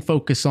we can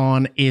focus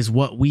on is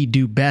what we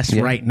do best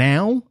right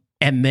now,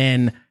 and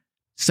then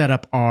set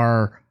up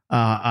our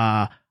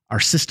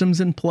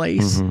systems in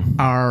place.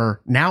 Our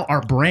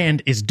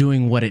brand is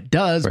doing what it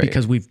does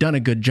because we've done a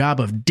good job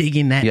of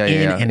digging that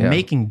in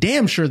making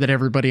damn sure that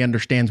everybody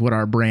understands what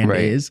our brand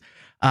is.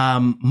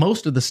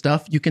 Most of the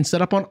stuff you can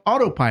set up on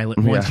autopilot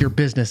once your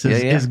business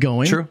is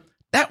going. True.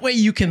 That way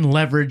you can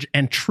leverage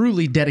and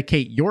truly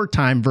dedicate your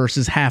time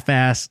versus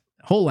half-ass,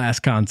 whole-ass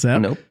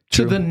concept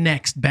to the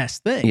next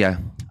best thing. Yeah.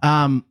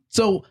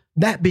 So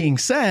that being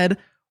said,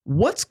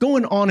 what's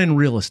going on in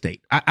real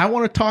estate? I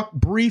want to talk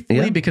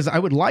briefly because I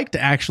would like to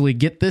actually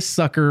get this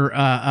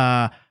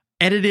sucker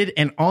edited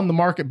and on the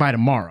market by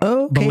tomorrow.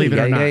 Okay. Believe it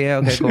or not. Yeah.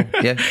 Okay. Cool.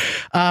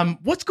 Yeah.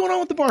 What's going on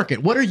with the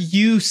market? What are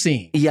you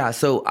seeing? Yeah.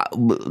 So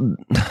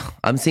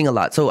I'm seeing a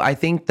lot. So I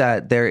think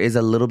that there is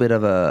a little bit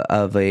of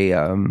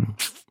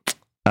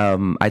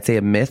I'd say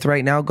a myth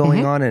right now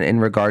going on in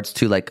regards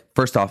to, like,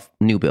 first off,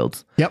 new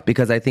builds. Yep.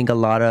 Because I think a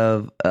lot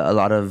of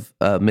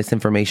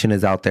misinformation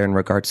is out there in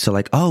regards to,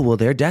 like, oh, well,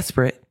 they're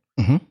desperate.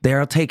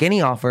 They'll take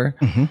any offer.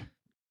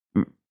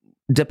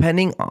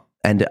 Depending,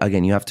 And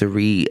again, you have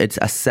to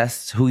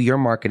assess who your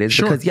market is.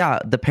 Sure.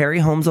 Because the Perry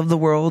Homes of the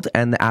world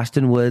and the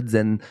Ashton Woods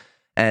and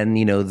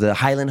the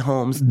Highland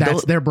Homes.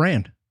 That's their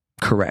brand.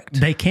 Correct.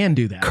 They can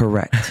do that.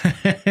 Correct.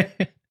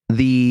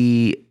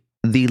 the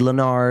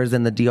Lennars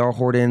and the DR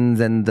Hortons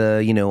and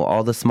the,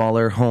 all the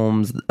smaller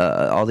homes,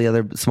 all the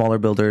other smaller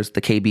builders,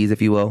 the KBs,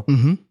 if you will.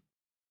 Mm-hmm.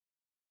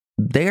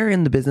 They're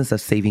in the business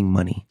of saving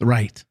money.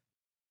 Right.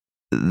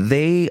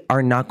 They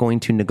are not going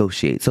to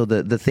negotiate. So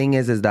the thing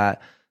is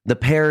that the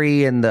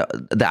Perry and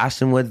the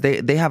Ashton Woods,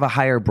 they have a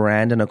higher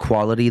brand and a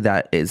quality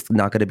that is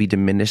not going to be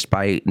diminished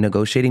by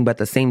negotiating. But at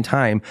the same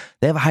time,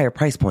 they have a higher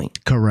price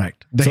point.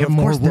 Correct. They have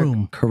more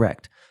room.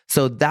 Correct.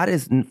 So that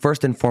is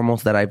first and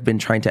foremost that I've been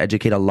trying to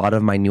educate a lot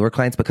of my newer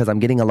clients, because I'm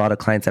getting a lot of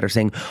clients that are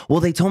saying, well,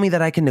 they told me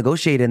that I can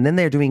negotiate, and then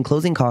they're doing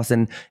closing costs.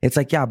 And it's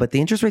like, yeah, but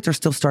the interest rates are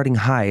still starting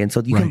high. And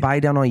so you can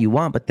buy down all you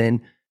want, but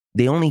then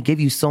they only give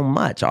you so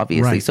much,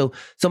 obviously. Right. So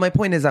my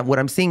point is that what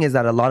I'm seeing is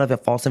that a lot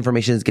of false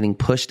information is getting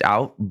pushed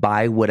out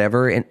by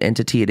whatever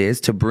entity it is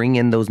to bring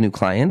in those new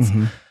clients,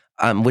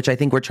 which I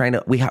think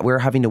we're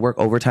having to work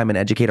overtime and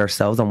educate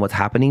ourselves on what's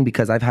happening,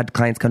 because I've had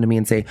clients come to me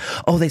and say,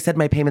 oh, they said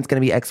my payment's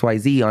going to be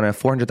XYZ on a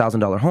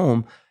 $400,000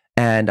 home.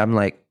 And I'm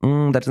like,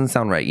 that doesn't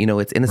sound right.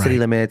 It's in the city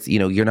limits.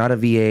 You're not a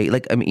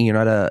VA. You're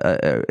not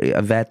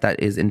a vet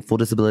that is in full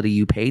disability.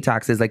 You pay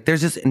taxes. Like,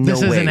 there's just no way,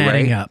 this isn't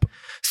adding up.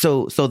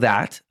 So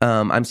that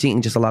I'm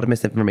seeing just a lot of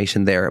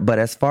misinformation there. But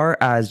as far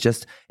as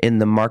just in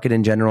the market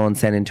in general in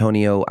San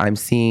Antonio, I'm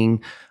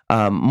seeing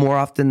more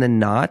often than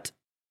not,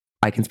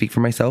 I can speak for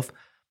myself.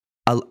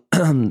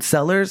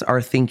 Sellers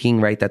are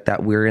thinking that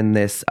we're in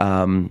this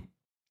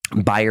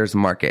buyer's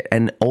market,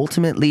 and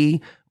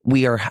ultimately,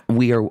 we are,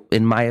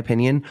 in my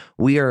opinion,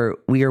 we are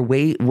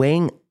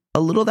weighing a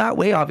little that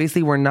way.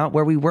 Obviously, we're not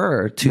where we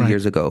were 2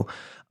 years ago.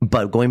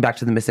 But going back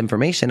to the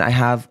misinformation,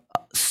 I've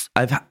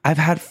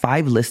had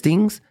 5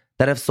 listings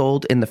that have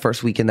sold in the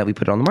first weekend that we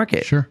put it on the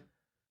market. Sure.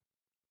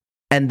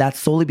 And that's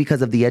solely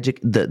because of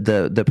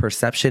the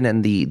perception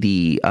and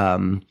the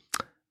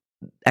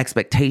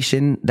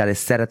expectation that is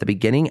set at the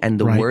beginning, and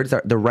the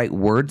right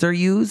words are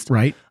used.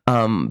 Right.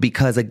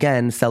 Because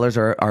again, sellers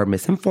are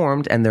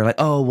misinformed, and they're like,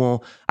 oh,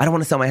 well, I don't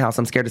want to sell my house.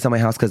 I'm scared to sell my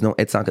house because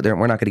it's not good.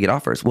 We're not going to get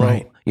offers.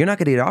 Well, you're not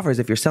going to get offers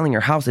if you're selling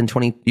your house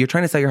you're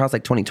trying to sell your house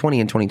like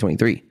 2020 and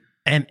 2023.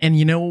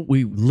 And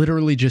we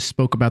literally just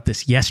spoke about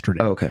this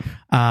yesterday. Oh, okay.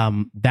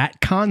 That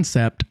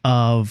concept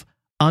of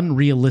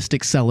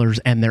unrealistic sellers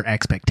and their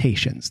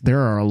expectations.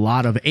 There are a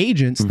lot of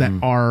agents that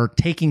are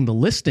taking the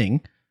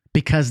listing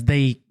because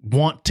they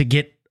want to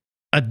get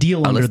a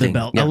deal under the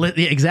belt. Yeah.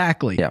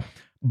 Exactly. Yeah.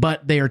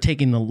 But they are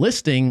taking the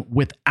listing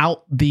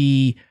without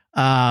the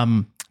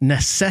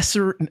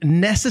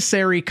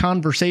necessary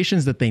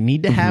conversations that they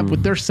need to have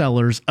with their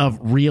sellers of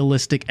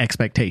realistic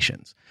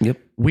expectations. Yep.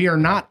 We are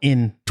not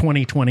in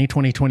 2020,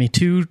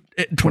 2022,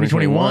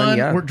 2021.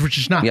 We're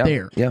just not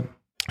there. Yeah.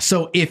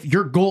 So if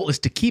your goal is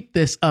to keep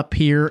this up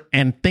here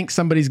and think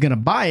somebody's going to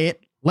buy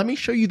it, let me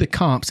show you the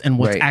comps and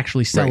what's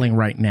actually selling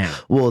right now.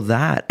 Well,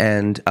 that,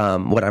 and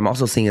what I'm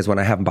also seeing is when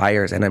I have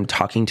buyers and I'm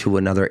talking to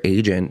another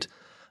agent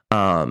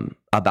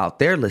about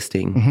their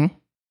listing,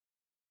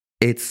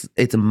 it's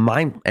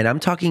mine. And I'm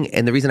talking,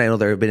 and the reason I know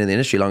they've been in the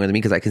industry longer than me,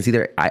 because I can see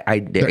their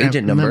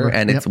agent number,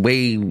 and it's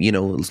way,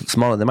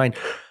 smaller than mine.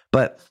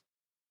 But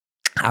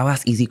I'll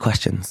ask easy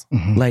questions.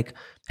 Like,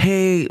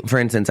 hey, for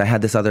instance, I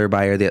had this other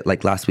buyer that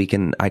like last week,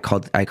 and I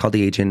called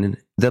the agent, and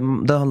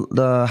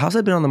the house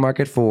had been on the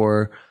market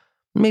for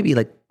maybe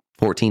like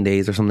 14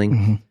 days or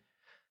something.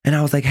 And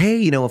I was like,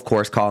 hey, of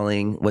course,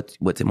 calling,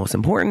 what's the most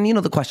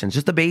important? The questions,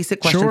 just the basic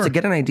questions to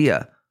get an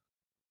idea.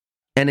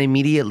 And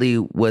immediately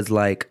was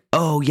like,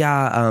 oh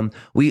yeah,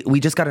 we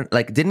just got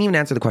didn't even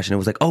answer the question. It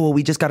was like, oh, well,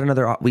 we just got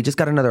another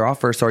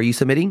offer. So are you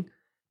submitting?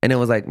 And it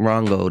was like,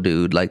 wrongo,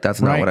 dude. Like,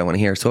 that's not what I want to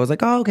hear. So I was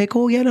like, oh, okay,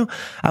 cool. Yeah, no,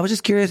 I was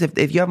just curious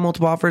if you have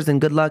multiple offers, then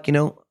good luck.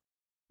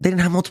 They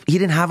didn't have multiple. He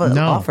didn't have an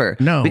offer.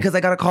 No, because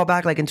I got a call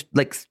back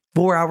like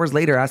 4 hours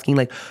later asking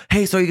like,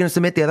 hey, so are you going to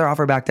submit? The other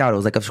offer backed out. I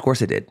was like, of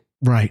course it did.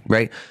 Right.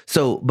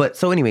 So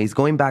anyways,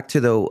 going back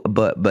to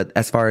but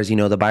as far as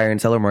the buyer and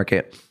seller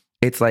market,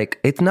 it's like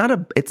it's not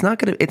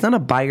a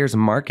buyer's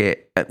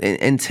market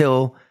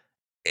until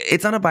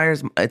it's not a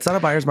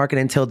buyer's market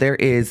until there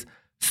is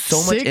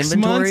so much inventory. 6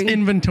 months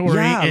inventory.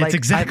 Yeah, it's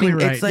exactly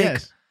right. It's like,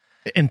 yes.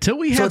 Until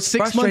we have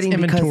 6 months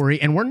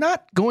inventory, and we're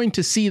not going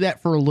to see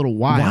that for a little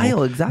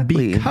while.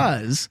 Exactly.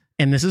 Because,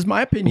 and this is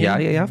my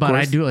opinion, but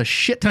I do a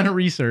shit ton of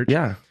research.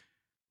 Yeah.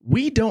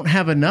 We don't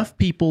have enough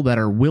people that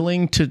are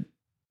willing to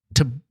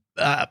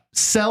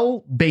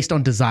sell based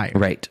on desire.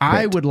 Right.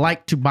 I would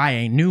like to buy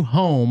a new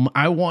home.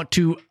 I want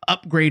to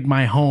upgrade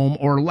my home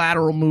or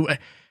lateral move.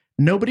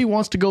 Nobody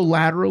wants to go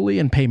laterally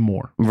and pay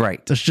more.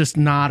 Right. That's just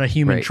not a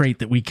human trait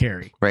that we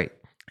carry. Right.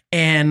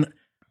 And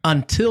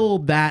until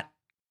that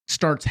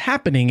starts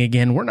happening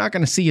again, we're not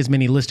going to see as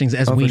many listings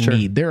as we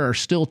need. There are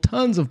still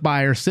tons of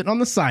buyers sitting on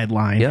the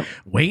sideline,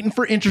 waiting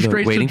for interest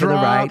rates to drop. For the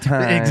right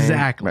time.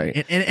 Exactly.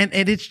 Right.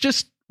 And it's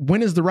just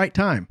when is the right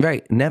time?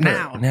 Right. Never.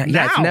 Now.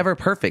 It's never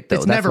perfect though.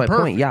 It's That's never my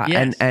perfect. point. Yeah.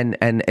 Yes.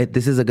 And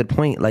this is a good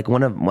point. Like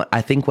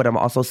I think what I'm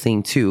also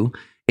seeing too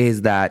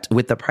is that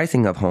with the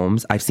pricing of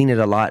homes, I've seen it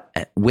a lot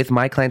with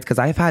my clients, because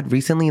I've had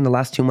recently in the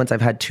last 2 months,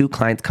 I've had 2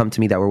 clients come to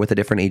me that were with a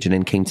different agent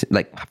and came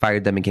to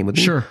fired them and came with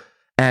me. Sure.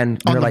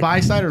 And on the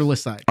buy side or the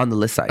list side? On the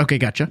list side. Okay,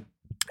 gotcha.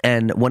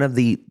 And one of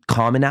the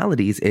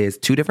commonalities is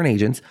 2 different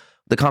agents.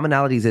 The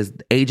commonalities is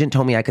the agent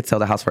told me I could sell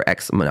the house for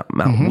X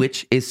amount,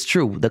 which is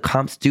true. The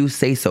comps do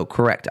say so.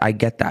 Correct. I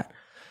get that.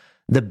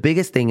 The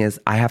biggest thing is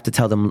I have to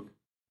tell them,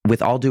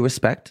 with all due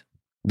respect,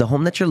 the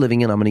home that you're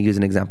living in, I'm going to use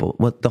an example.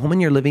 The home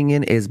you're living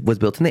in was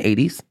built in the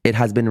 80s. It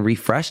has been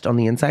refreshed on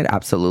the inside.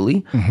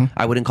 Absolutely.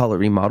 I wouldn't call it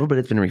remodeled, but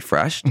it's been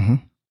refreshed.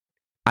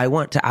 I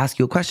want to ask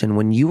you a question.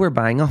 When you were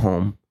buying a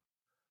home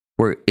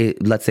where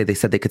let's say they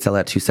said they could sell it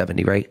at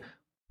 270, right?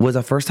 Was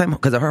a first time,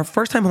 because her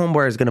first time home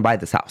buyer is going to buy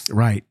this house.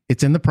 Right.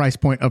 It's in the price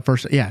point of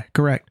first. Yeah,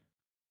 correct.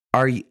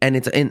 And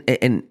it's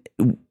in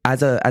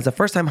as a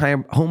first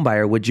time home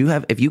buyer, would you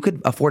have, if you could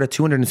afford a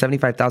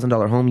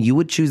 $275,000 home, you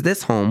would choose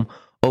this home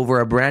over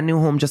a brand new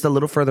home just a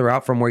little further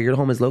out from where your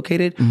home is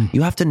located?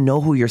 You have to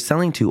know who you're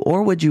selling to.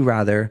 Or would you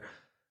rather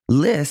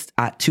list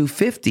at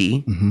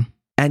 250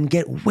 and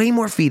get way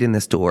more feet in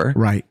this door?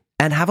 Right.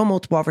 And have a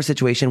multiple offer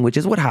situation, which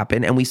is what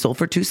happened. And we sold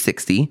for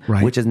 260,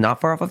 which is not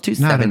far off of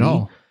 270. Not at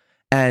all.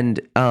 And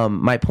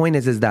my point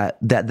is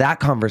that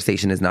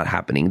conversation is not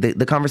happening.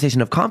 The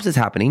conversation of comps is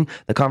happening.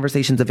 The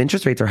conversations of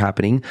interest rates are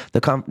happening.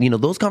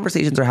 Those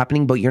conversations are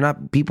happening,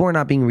 but people are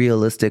not being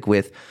realistic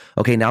with,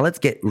 okay, now let's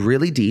get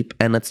really deep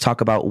and let's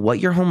talk about what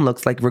your home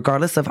looks like,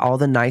 regardless of all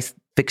the nice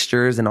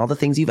fixtures and all the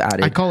things you've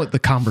added. I call it the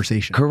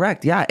conversation.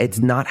 Correct. Yeah. It's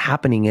not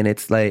happening. And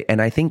it's like,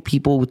 and I think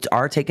people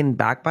are taken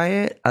back by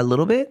it a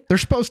little bit. They're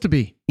supposed to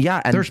be.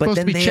 Yeah. They're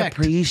supposed to be checked.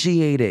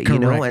 Appreciate it,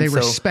 Correct. And they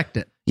respect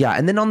it. Yeah.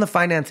 And then on the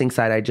financing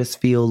side, I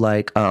just feel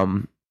like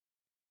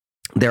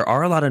there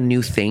are a lot of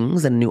new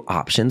things and new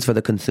options for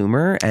the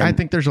consumer. And I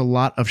think there's a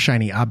lot of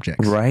shiny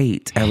objects.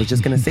 Right. I was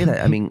just going to say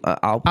that. I mean,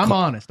 I'm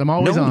honest. I'm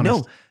always honest.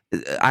 No.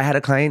 I had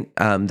a client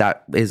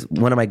that is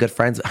one of my good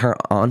friends. Her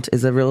aunt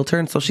is a realtor,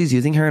 and so she's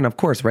using her. And of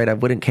course, right, I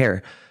wouldn't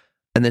care.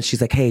 And then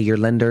she's like, "Hey, your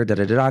lender,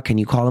 can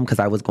you call him?" Because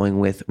I was going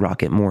with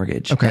Rocket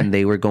Mortgage, and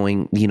they were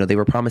going, they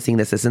were promising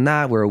this and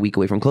that. We're a week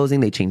away from closing.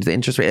 They changed the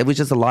interest rate. It was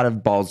just a lot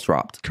of balls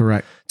dropped.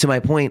 Correct. To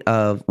my point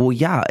of, well,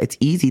 yeah, it's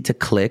easy to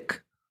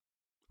click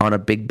on a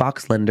big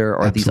box lender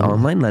or these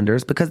online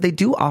lenders, because they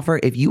do offer,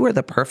 if you are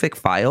the perfect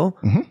file,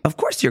 of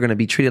course you're going to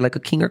be treated like a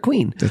king or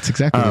queen. That's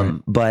exactly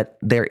right. But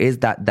there is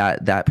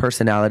that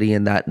personality,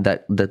 and that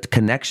the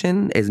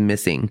connection is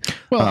missing.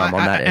 Well, on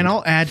that end. And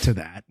I'll add to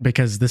that,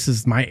 because this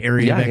is my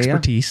area of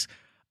expertise.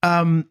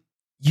 Yeah.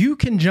 You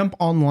can jump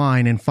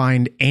online and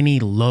find any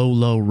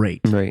low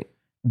rate. Right.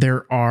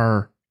 There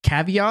are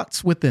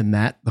caveats within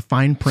that, the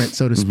fine print,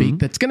 so to speak,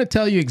 that's going to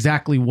tell you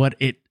exactly what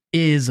it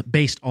is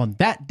based on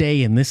that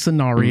day in this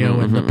scenario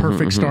and the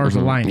perfect stars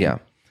aligning. Yeah.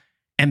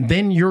 And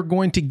then you're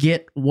going to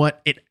get what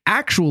it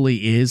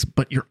actually is,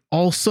 but you're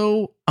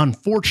also,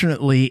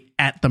 unfortunately,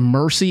 at the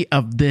mercy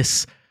of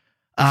this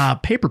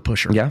paper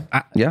pusher. Yeah.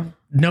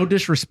 No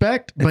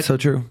disrespect, but it's so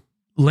true.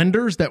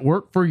 Lenders that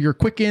work for your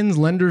Quickens,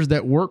 lenders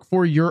that work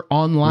for your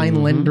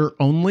online lender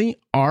only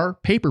are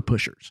paper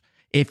pushers.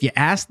 If you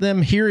ask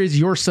them, here is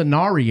your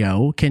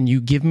scenario, can you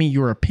give me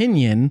your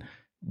opinion?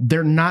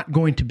 They're not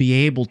going to be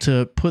able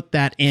to put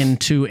that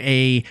into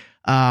a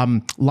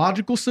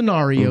logical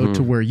scenario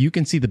to where you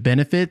can see the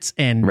benefits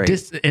and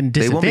disadvantages.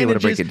 They won't be able to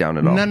break it down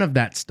at all. None of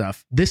that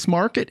stuff. This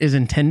market is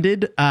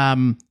intended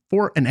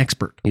for an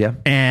expert. Yeah.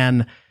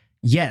 And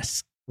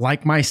yes,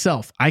 like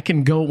myself, I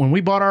can go, when we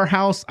bought our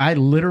house, I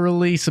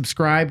literally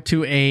subscribed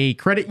to a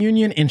credit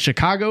union in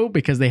Chicago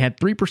because they had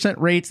 3%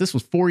 rates. This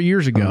was 4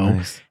 years ago. Oh,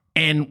 nice.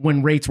 And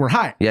when rates were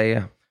high.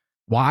 Yeah.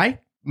 Why?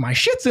 My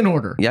shit's in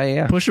order.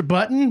 Yeah. Push a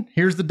button.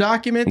 Here's the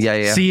documents.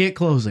 Yeah. See it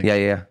closing.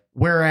 Yeah.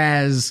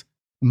 Whereas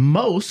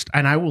most,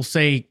 and I will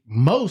say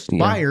most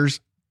buyers,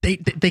 they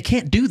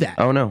can't do that.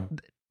 Oh no.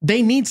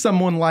 They need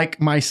someone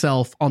like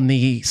myself on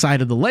the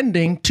side of the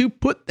lending to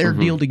put their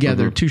deal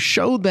together, to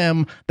show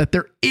them that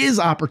there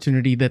is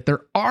opportunity, that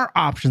there are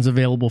options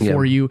available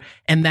for you,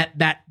 and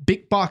that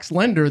big box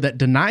lender that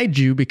denied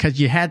you because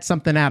you had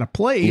something out of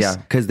place. Yeah,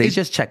 because they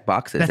just check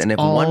boxes. And if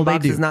one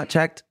box is not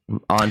checked,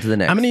 on to the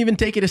next. I'm going to even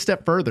take it a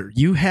step further.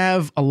 You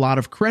have a lot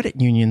of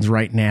credit unions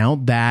right now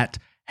that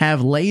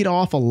have laid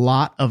off a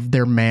lot of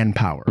their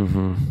manpower,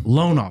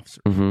 loan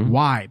officers.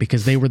 Why?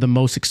 Because they were the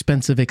most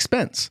expensive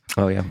expense.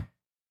 Oh, yeah.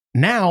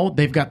 Now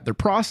they've got their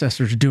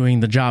processors doing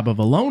the job of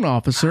a loan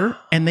officer,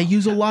 and they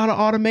use a lot of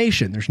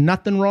automation. There's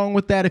nothing wrong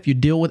with that if you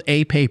deal with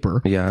a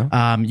paper.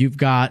 Yeah. You've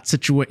got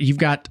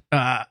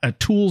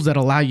tools that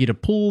allow you to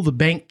pull the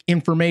bank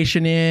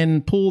information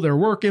in, pull their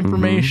work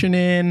information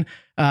in,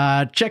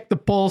 check the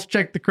pulse,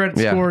 check the credit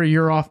score.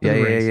 You're off the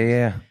race.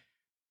 Yeah.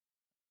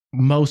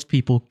 Most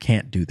people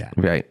can't do that.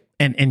 Right.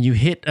 And you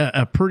hit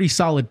a pretty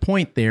solid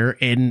point there,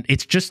 and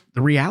it's just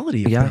the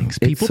reality of things.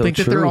 People think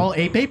that they're all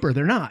a paper.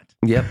 They're not.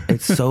 Yep,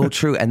 it's so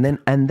true. And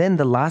then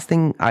the last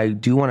thing I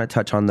do want to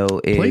touch on,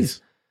 though,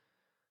 is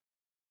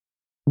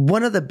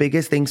One of the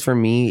biggest things for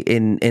me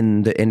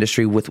in the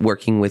industry with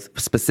working with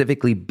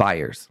specifically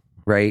buyers,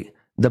 right?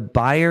 The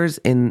buyers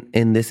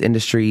in this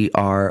industry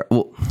are,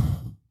 well,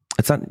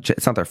 it's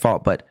not their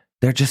fault, but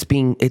they're just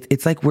being,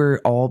 it's like we're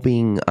all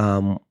being,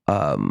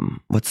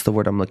 what's the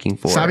word I'm looking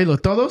for?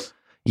 Sábelo todos?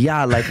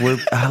 Yeah, like we're,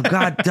 oh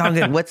God, dang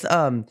it. What's,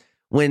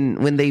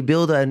 when they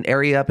build an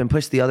area up and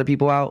push the other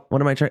people out,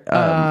 what am I trying?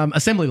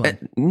 Assembly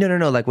line.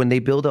 No. Like when they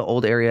build an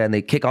old area and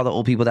they kick all the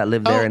old people that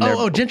live there.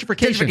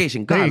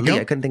 Gentrification. Gentrification.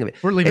 I couldn't think of it.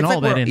 We're leaving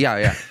all that in.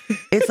 Yeah.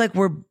 It's like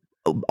we're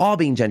all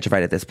being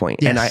gentrified at this point.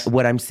 Yes. And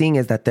what I'm seeing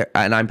is that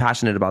and I'm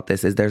passionate about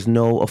this, is there's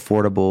no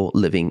affordable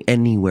living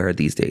anywhere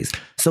these days.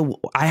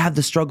 So I have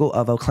the struggle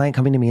of a client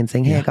coming to me and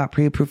saying, hey, I got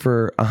pre-approved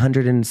for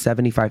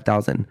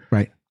 $175,000.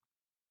 Right.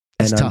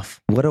 It's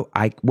tough. What am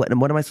I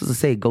supposed to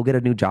say? Go get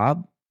a new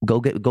job?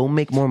 Go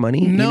make more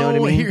money? No, you know what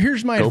I mean?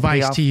 Here's my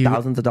advice to you.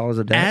 Thousands of dollars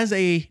a day. As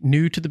a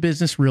new to the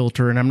business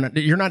realtor, and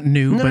you're not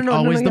new, but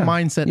always the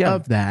mindset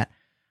of that.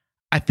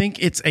 I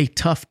think it's a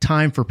tough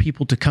time for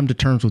people to come to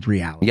terms with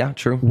reality. Yeah,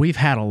 true. We've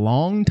had a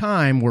long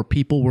time where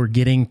people were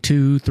getting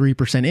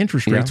 2-3%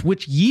 interest rates,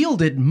 which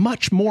yielded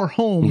much more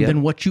home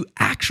than what you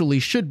actually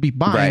should be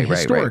buying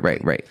historically.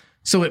 Right.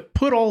 So it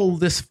put all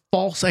this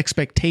false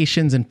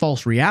expectations and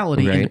false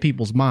reality into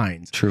people's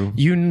minds. True.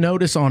 You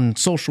notice on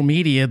social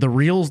media, the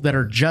reels that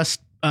are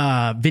just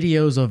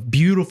videos of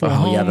beautiful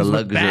homes the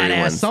with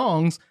badass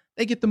songs,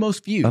 they get the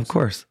most views. Of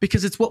course.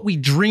 Because it's what we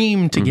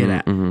dream to get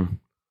at. Mm-hmm.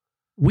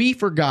 We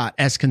forgot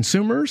as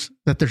consumers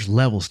that there's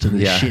levels to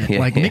this shit.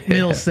 Like Mick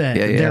Mill said,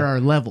 there are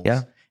levels.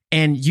 Yeah.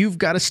 And you've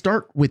got to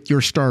start with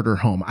your starter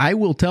home. I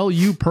will tell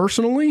you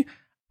personally,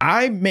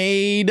 I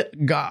made,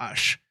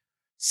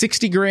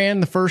 $60,000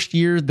 the first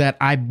year that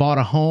I bought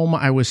a home.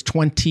 I was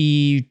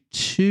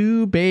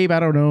 22, babe. I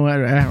don't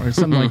know,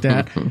 something like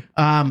that.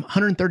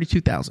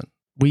 132,000.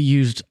 We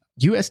used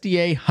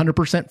USDA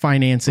 100%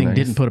 financing.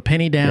 Didn't put a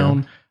penny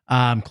down.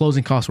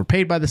 Closing costs were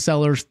paid by the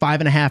sellers.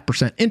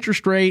 5.5%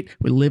 interest rate.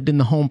 We lived in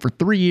the home for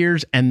 3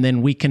 years, and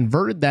then we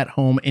converted that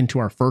home into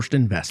our first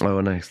investment. Oh,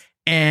 nice.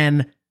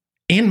 And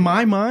in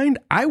my mind,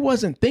 I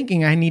wasn't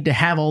thinking I need to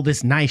have all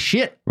this nice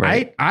shit.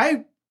 Right?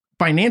 I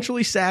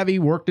financially savvy,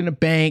 worked in a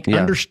bank,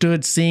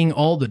 understood seeing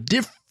all the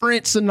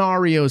different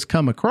scenarios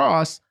come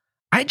across.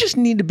 I just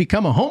need to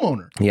become a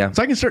homeowner. Yeah.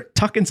 So I can start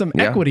tucking some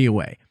equity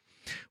away.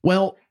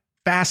 Well,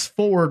 fast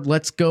forward,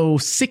 let's go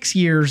 6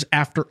 years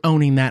after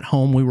owning that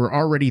home. We were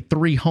already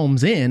 3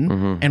 homes in,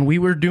 and we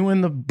were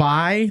doing the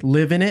buy,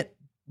 live in it,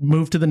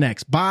 move to the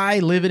next. Buy,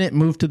 live in it,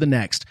 move to the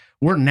next.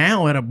 We're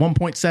now at a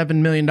 $1.7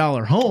 million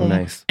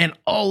home, and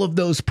all of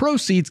those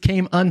proceeds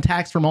came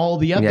untaxed from all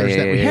the others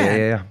that we had.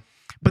 Yeah.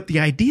 But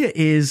the idea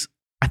is,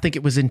 I think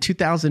it was in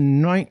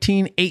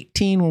 2019,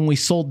 18, when we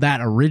sold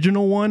that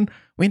original one,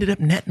 we ended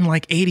up netting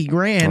like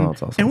 $80,000,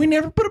 that's awesome. and we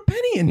never put a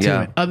penny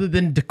into it other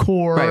than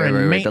decor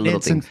and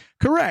maintenance.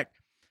 Correct.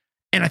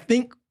 And I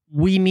think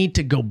we need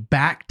to go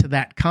back to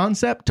that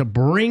concept to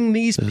bring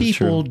these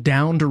people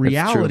down to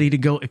reality, to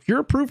go, if you're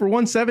approved for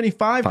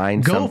 175,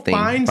 find something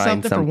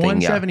for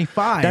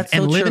 175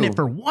 and live in it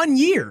for 1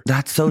 year.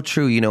 That's so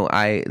true. You know,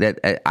 I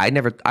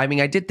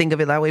did think of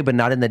it that way, but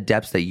not in the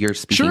depths that you're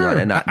speaking on.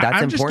 And that's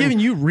important. I'm just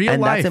giving you real life.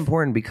 And that's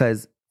important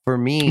because for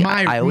me, it's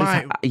not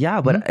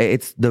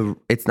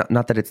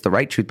that it's the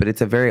right truth, but it's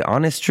a very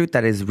honest truth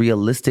that is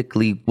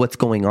realistically what's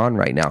going on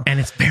right now. And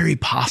it's very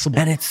possible.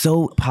 And it's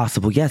so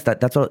possible. Yes,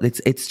 that's what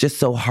it's just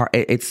so hard.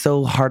 It's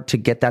so hard to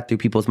get that through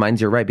people's minds.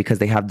 You're right, because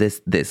they have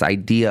this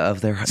idea of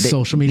their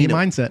social media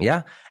mindset.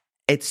 Yeah.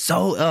 It's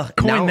so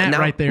coin that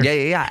right there.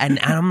 Yeah. And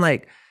I'm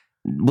like,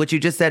 what you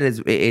just said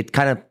is it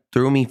kind of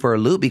threw me for a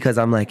loop, because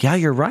I'm like, yeah,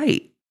 you're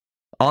right.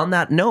 On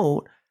that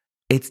note,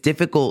 it's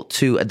difficult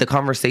to the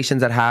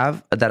conversations that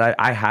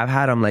I have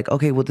had. I'm like,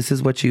 okay, well, this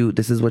is what you'll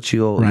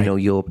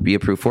you'll be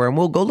approved for, and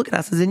we'll go look at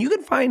houses, and you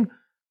can find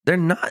they're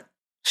not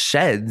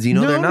sheds. You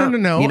know, they're not.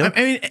 No. You know?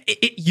 I mean,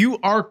 you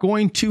are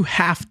going to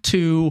have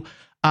to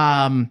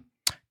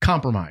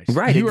compromise.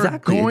 Right. You are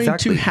going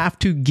to have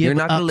to give You're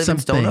not up gonna live some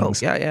in Stone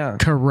things. Oak. Yeah.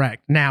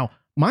 Correct. Now,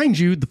 mind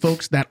you, the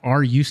folks that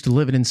are used to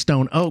living in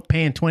Stone Oak,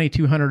 paying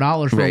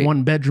 $2,200 for a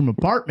 1-bedroom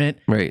apartment,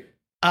 right?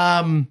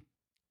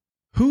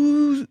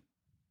 Whose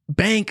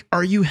bank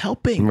are you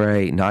helping?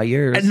 Right. Not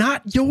yours.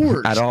 Not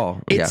yours at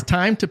all. It's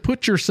time to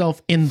put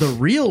yourself in the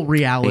real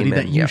reality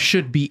that you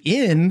should be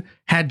in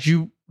had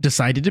you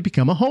decided to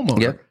become a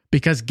homeowner. Yep.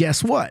 Because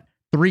guess what?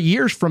 3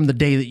 years from the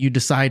day that you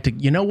decide to,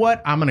 you know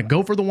what? I'm going to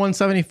go for the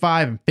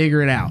 175 and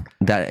figure it out.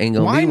 That ain't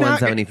going to be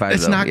 175.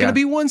 It's not going to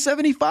be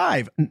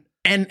 175.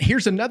 And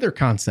here's another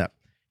concept.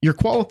 You're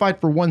qualified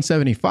for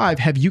 175.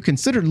 Have you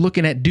considered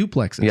looking at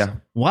duplexes? Yeah.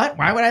 What?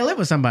 Why would I live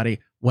with somebody?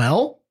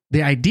 Well,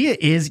 the idea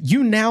is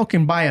you now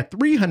can buy a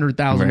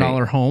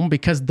 $300,000 home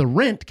because the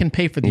rent can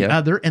pay for the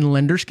other, and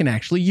lenders can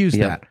actually use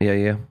that.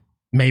 Yeah.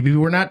 Maybe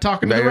we're not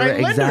talking to the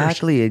right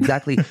lenders.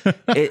 Exactly.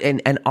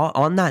 and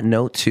on that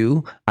note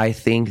too, I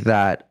think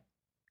that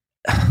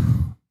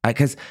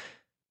because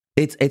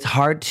It's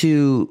hard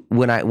to,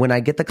 when I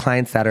get the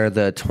clients that are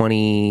the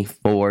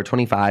 24,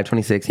 25,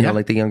 26, you know,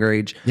 like the younger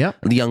age,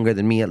 younger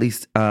than me at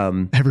least.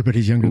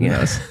 Everybody's younger than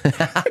us.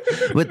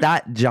 But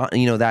that,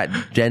 you know, that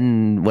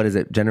Gen, what is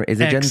it? Is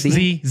it Gen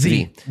Z?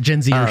 Z.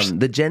 Gen Zers.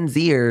 The Gen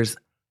Zers,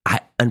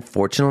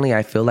 unfortunately,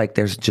 I feel like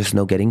there's just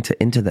no getting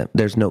into them.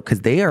 There's no,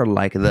 because they are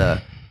like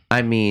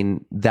I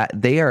mean, that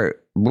they are,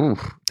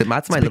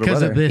 that's my little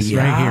brother. Of this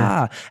right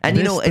here. And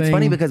you know, it's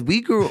funny because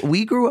we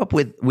grew up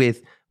with,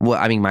 well,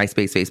 I mean,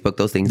 MySpace, Facebook,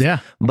 those things. Yeah.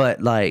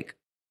 But like,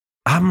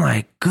 I'm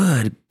like,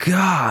 good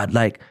God,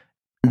 like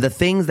the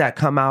things that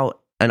come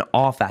out in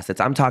all facets.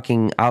 I'm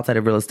talking outside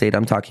of real estate.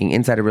 I'm talking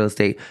inside of real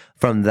estate.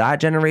 From that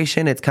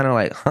generation, it's kind of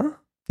like, huh?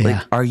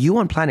 Like, are you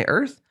on planet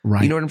Earth?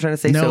 Right. You know what I'm trying to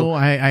say? No,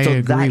 I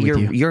agree with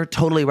you. You're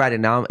totally right.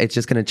 And now it's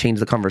just going to change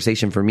the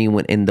conversation for me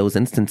in those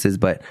instances.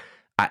 But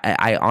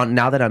I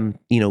now that I'm,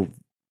 you know,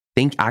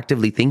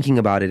 actively thinking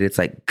about it, it's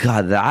like,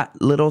 God,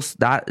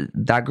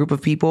 that group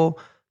of people,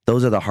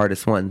 those are the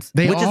hardest ones.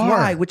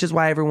 Which is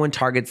why everyone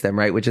targets them,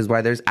 right? Which is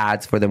why there's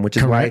ads for them, which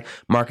is why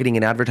marketing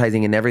and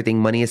advertising and everything,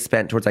 money is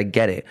spent towards, I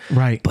get it.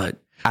 Right. But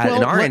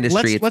in our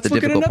industry, it's the difficult part. Let's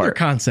look at another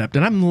concept.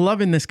 And I'm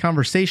loving this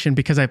conversation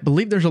because I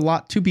believe there's a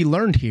lot to be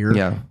learned here.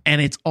 Yeah.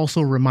 And it's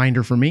also a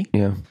reminder for me.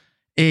 Yeah.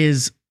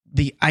 Is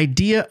the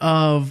idea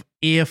of,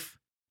 if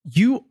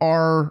you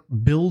are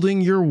building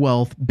your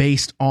wealth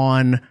based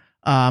on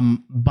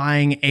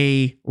buying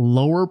a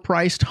lower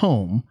priced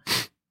home,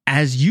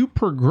 as you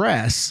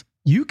progress,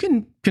 you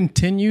can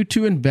continue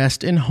to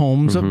invest in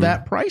homes of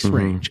that price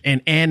range.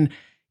 And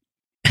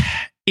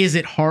is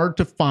it hard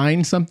to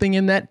find something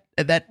in that?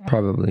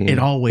 Probably. It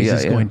always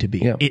is going to be.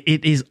 Yeah.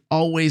 It is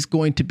always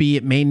going to be.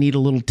 It may need a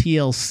little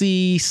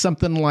TLC,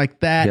 something like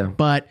that. Yeah.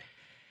 But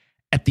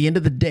at the end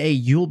of the day,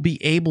 you'll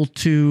be able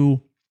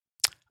to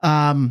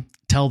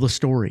tell the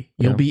story.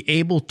 You'll be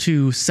able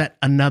to set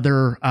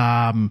another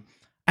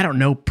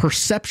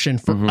perception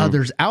for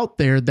others out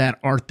there that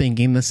are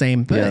thinking the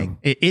same thing.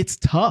 Yeah. It's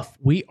tough.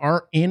 We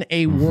are in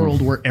a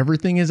world where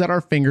everything is at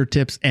our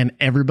fingertips and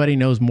everybody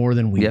knows more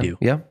than we do.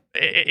 Yeah.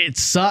 It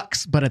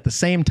sucks, but at the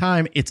same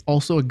time, it's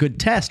also a good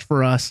test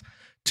for us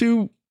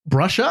to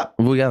brush up.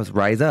 Well,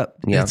 rise up.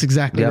 Yeah. That's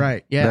exactly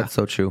right. Yeah. That's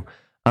so true.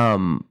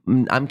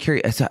 I'm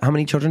curious. How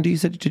many children did you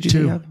say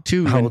you have?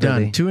 Two How and old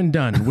done. 2 and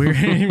done. We're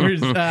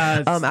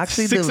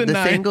actually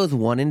the saying goes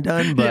 1 and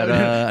done,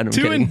 but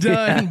 2 and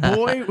done.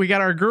 Boy, we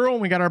got our girl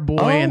and we got our boy,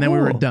 and then we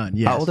were done.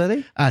 Yes. How old are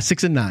they?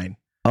 6 and 9.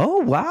 Oh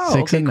wow,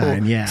 6 and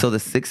 9. Yeah. So the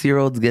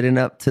 6-year-old's getting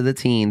up to the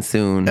teens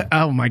soon.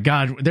 Oh my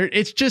God,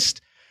 it's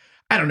just,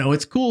 I don't know.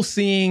 It's cool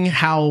seeing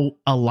how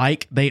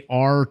alike they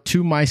are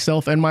to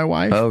myself and my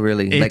wife. Oh,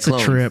 really? It's like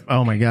a trip.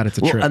 Oh my God, it's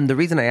a trip. And the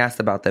reason I asked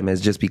about them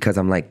is just because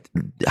I'm like,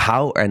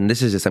 and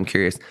this is just, I'm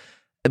curious,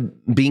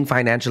 being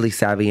financially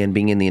savvy and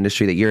being in the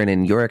industry that you're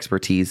in your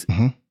expertise,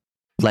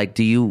 like,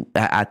 do you,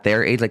 at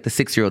their age, like the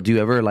 6-year-old, do you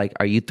ever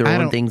are you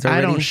throwing things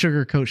already? I don't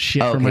sugarcoat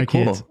shit for my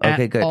kids.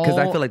 Okay, good. Because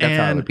I feel like that's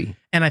how it would be.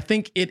 And I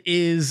think it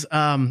is,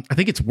 I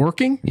think it's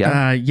working.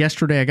 Yeah.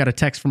 Yesterday I got a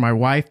text from my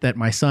wife that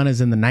my son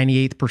is in the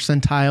 98th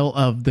percentile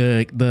of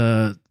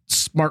the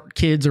smart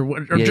kids all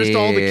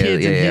the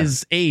kids in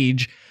his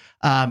age.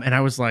 And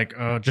I was like,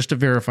 just to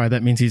verify,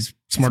 that means he's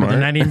smarter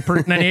than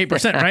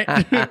 98%,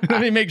 right?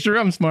 Let me make sure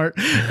I'm smart.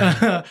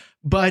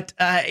 But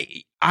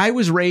I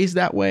was raised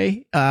that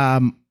way.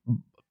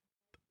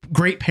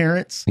 Great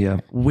parents.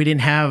 Yeah. We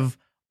didn't have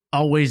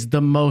always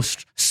the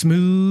most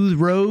smooth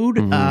road.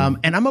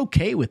 And I'm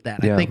okay with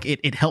that. Yeah. I think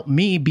it helped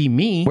me be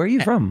me. Where are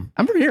you from?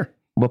 I'm from here.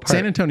 What part?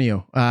 San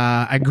Antonio.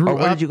 I grew up.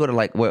 Where did you go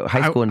to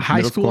high school and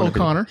high school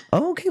O'Connor.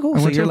 Oh, okay, cool.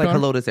 So you're like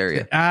Helotes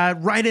area.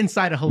 Right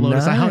inside of Helotes.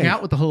 Nice. I hung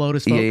out with the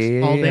Helotes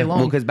folks all day long.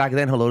 Well, because back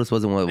then Helotes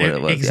wasn't what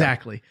it was.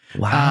 Exactly.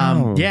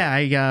 Wow.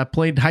 I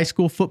played high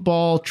school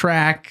football,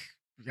 track.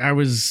 I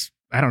was,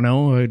 I don't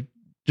know,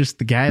 just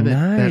the guy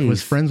that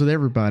was friends with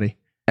everybody.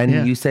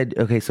 And you said,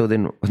 okay, so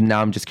then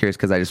now I'm just curious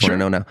because I just want to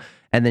know now.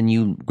 And then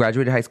you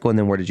graduated high school, and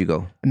then where did you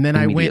go? And then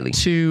I went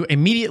to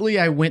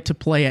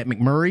play at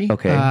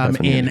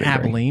McMurray in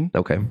Abilene.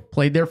 Okay.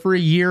 Played there for a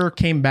year,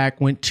 came back,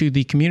 went to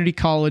the community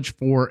college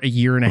for a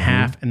year and a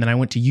half, and then I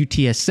went to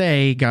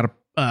UTSA, got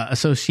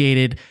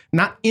associated,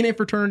 not in a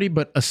fraternity,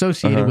 but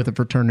associated with a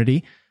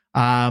fraternity,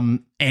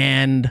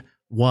 and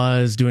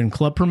was doing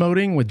club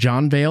promoting with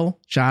John Vale,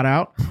 shout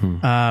out,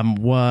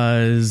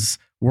 was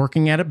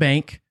working at a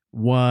bank,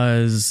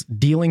 was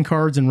dealing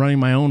cards and running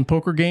my own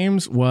poker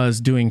games,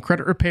 was doing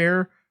credit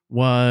repair,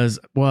 was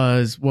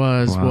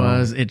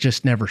it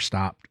just never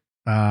stopped.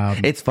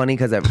 It's funny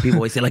because people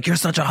always say, like, you're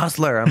such a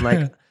hustler. I'm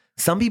like,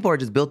 some people are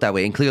just built that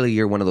way, and clearly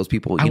you're one of those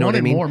people. You know what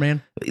I mean? More,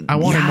 man. I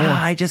wanted more.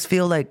 I just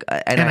feel like,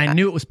 and I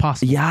knew it was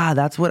possible. Yeah,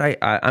 that's what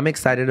I'm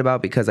excited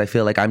about, because I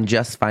feel like I'm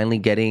just finally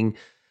getting,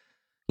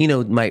 I'm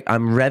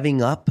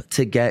revving up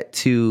to get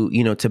to,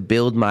 to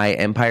build my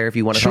empire, if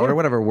you want to call it, or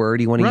whatever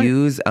word you want to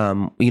use.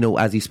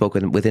 As you spoke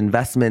with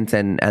investments,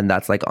 and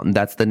that's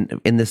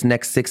in this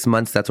next 6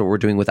 months, that's what we're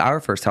doing with our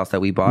first house that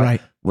we bought.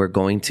 Right. We're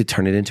going to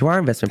turn it into our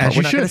investment.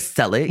 We're not going to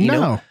sell it, you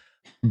know,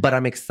 but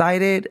I'm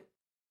excited.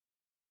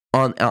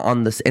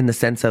 on this, in the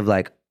sense of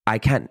like, I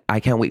can't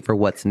wait for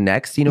what's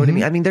next. You know what I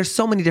mean? I mean, there's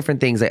so many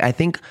different things. I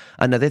think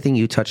another thing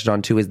you touched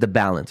on too is the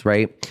balance,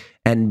 right?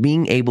 And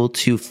being able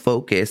to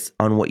focus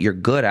on what you're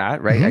good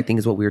at, right? I think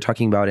is what we were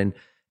talking about.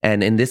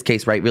 And in this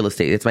case, right, real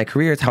estate. It's my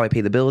career. It's how I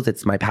pay the bills.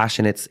 It's my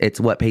passion. It's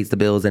what pays the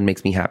bills and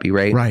makes me happy,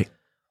 right? Right.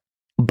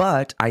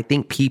 But I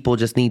think people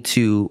just need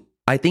to,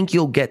 I think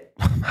you'll get,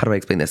 how do I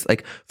explain this?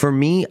 Like for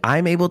me,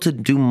 I'm able to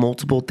do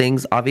multiple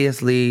things,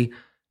 obviously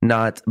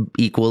not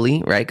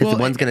equally, right? Because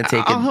one's going to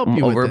take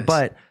it over.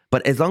 But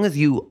as long as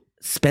you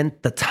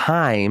spent the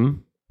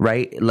time,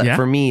 right? Like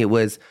for me, it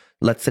was,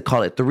 let's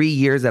call it 3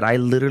 years that I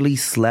literally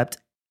slept,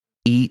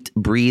 eat,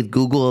 breathe,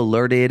 Google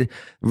alerted,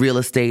 real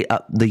estate,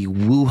 the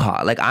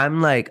woo-ha. Like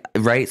I'm like,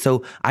 right?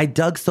 So I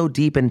dug so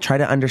deep and tried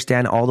to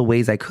understand all the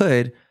ways I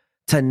could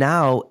to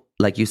now,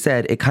 like you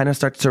said, it kind of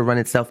starts to run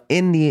itself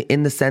in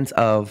the sense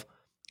of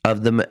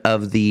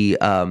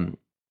the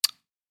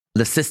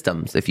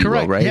systems, if you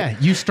will, right? Yeah,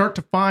 you start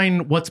to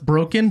find what's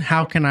broken.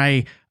 How can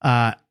I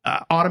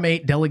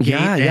automate, delegate?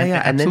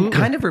 Yeah. And then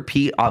kind of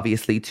repeat,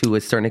 obviously, to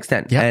a certain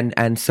extent. Yeah.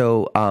 And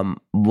so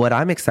what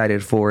I'm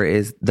excited for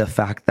is the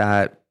fact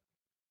that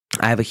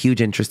I have a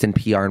huge interest in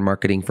PR and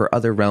marketing for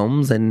other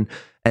realms, and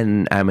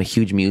I'm a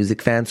huge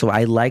music fan. So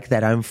I like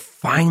that I'm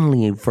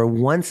finally, for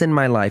once in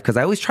my life, because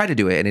I always try to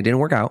do it and it didn't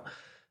work out,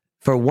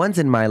 for once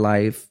in my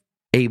life,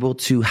 able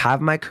to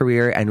have my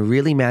career and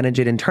really manage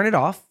it and turn it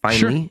off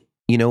finally. Sure.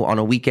 You know, on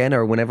a weekend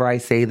or whenever I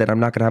say that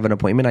I'm not going to have an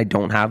appointment, I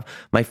don't have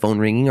my phone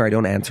ringing or I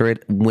don't answer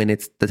it when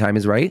the time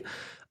is right.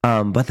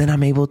 But then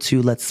I'm able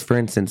to, for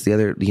instance, the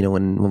other, you know,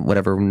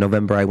 in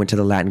November, I went to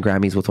the Latin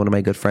Grammys with one of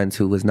my good friends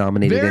who was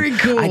nominated. Very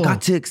cool. I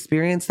got to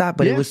experience that,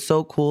 but it was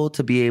so cool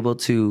to be able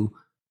to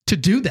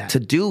do that, to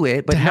do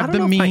it, but to have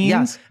the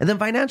means. And then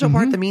financial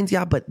part, the means,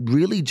 but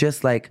really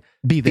just like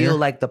feel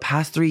like the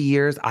past 3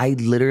 years, I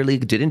literally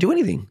didn't do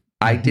anything.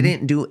 I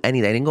didn't do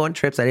anything. I didn't go on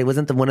trips. I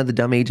wasn't one of the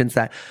dumb agents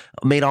that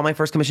made all my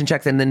first commission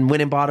checks and then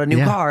went and bought a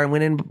new car and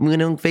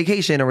went on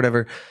vacation or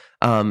whatever.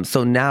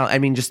 So now, I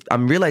mean,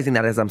 I'm realizing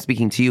that as I'm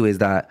speaking to you is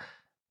that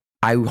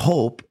I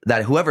hope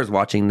that whoever's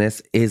watching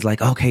this is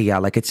like, okay,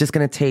 like it's just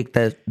going to take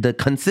the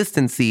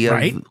consistency of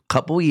a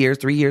couple years,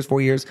 3 years,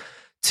 4 years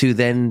to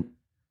then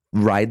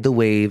ride the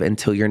wave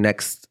until your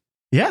next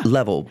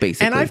level,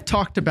 basically. And I've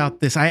talked about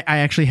this. I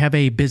actually have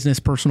a business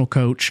personal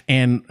coach,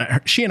 and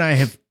she and I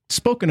have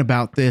spoken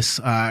about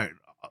this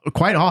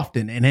quite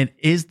often, and it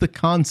is the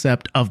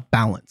concept of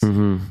balance.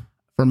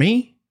 For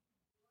me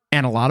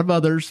and a lot of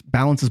others,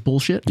 balance is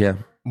bullshit. Yeah.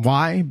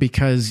 Why?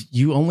 Because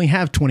you only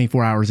have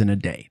 24 hours in a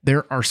day.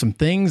 There are some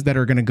things that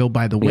are going to go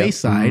by the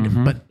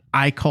wayside, but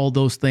I call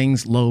those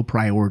things low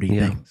priority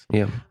things.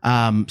 Yeah.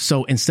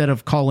 So instead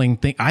of calling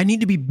I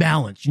need to be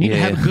balanced. You need to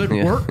have good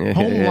work,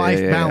 home life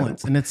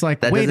balance. And it's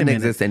like, that wait a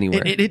minute. Doesn't exist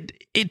anywhere.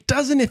 It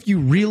doesn't if you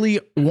really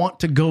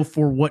want to go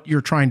for what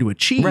you're trying to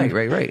achieve.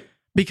 Right.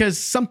 Because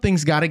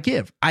something's got to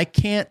give. I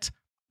can't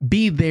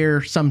be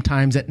there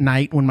sometimes at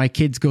night when my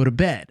kids go to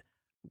bed.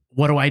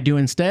 What do I do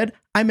instead?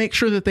 I make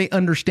sure that they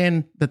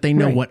understand, that they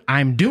know what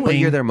I'm doing. But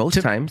you're there most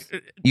times.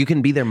 You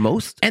can be there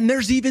most. And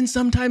there's even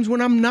sometimes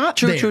when I'm not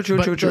there. True.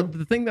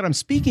 The thing that I'm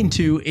speaking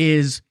to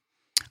is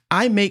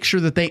I make sure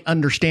that they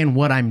understand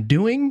what I'm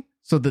doing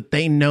so that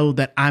they know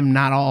that I'm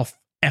not all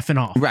effing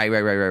off. Right.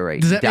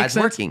 Does that make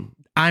sense? Working.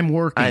 I'm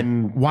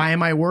working. Why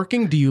am I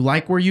working? Do you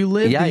like where you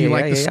live? Do you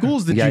like the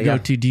schools that you go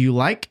to? Do you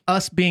like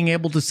us being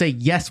able to say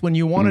yes when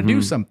you want to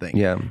do something?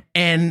 Yeah.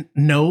 And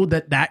know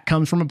that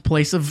comes from a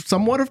place of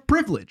somewhat of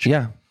privilege.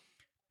 Yeah.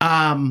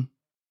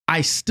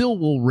 I still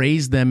will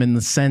raise them in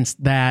the sense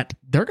that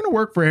they're going to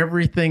work for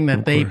everything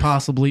that they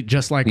possibly,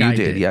 just like I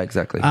did. Yeah,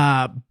 exactly.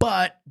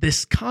 But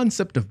this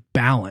concept of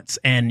balance,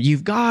 and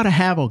you've got to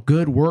have a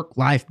good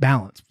work-life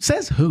balance.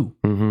 Says who?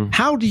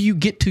 How do you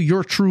get to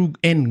your true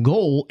end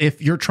goal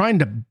if you're trying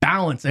to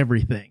balance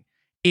everything?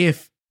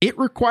 If it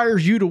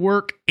requires you to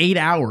work 8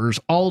 hours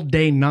all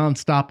day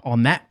nonstop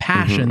on that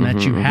passion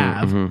that you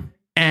have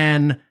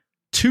and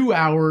 2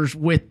 hours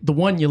with the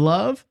one you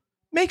love,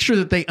 make sure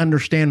that they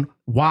understand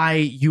why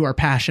you are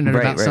passionate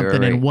about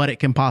something and what it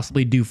can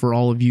possibly do for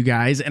all of you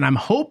guys. And I'm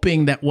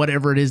hoping that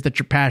whatever it is that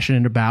you're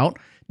passionate about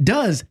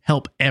does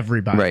help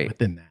everybody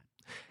within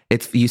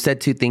that. You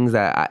said two things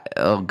that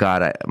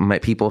my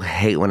people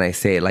hate when I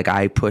say it. Like,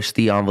 I push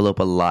the envelope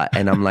a lot,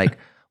 and I'm like,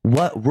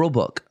 what rule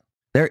book?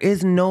 There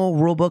is no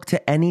rule book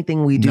to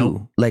anything we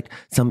do.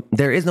 Nope.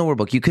 There is no rule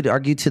book. You could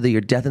argue to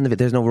your death in the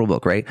there's no rule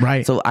book, right?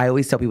 Right. So I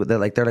always tell people they're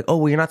like, oh,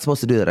 well, you're not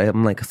supposed to do that.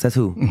 I'm like, says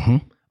who?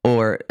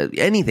 Or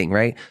anything,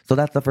 right? So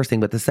that's the first thing.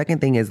 But the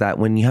second thing is that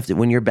when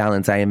you're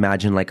balanced, I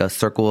imagine like a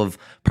circle of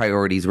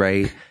priorities,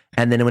 right?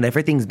 And then when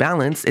everything's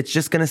balanced, it's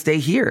just going to stay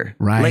here.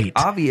 Right. Like,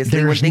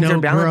 obviously, when things are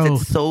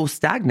balanced, it's so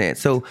stagnant.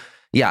 So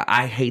yeah,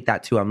 I hate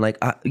that too. I'm like,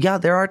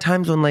 there are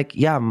times when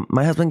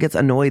my husband gets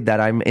annoyed that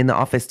I'm in the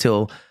office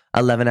till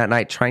 11 at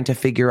night trying to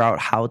figure out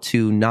how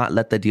to not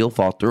let the deal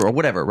fall through or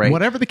whatever, right?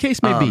 Whatever the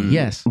case may be,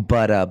 yes.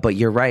 But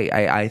you're right.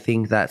 I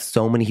think that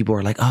so many people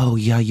are like, oh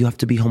yeah, you have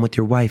to be home with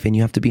your wife and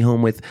you have to be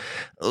home with,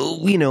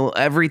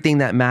 everything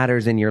that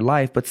matters in your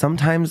life. But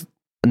sometimes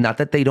not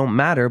that they don't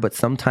matter, but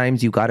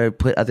sometimes you got to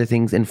put other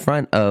things in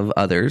front of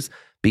others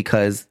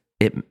because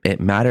it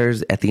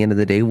matters at the end of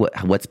the day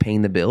what's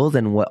paying the bills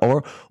and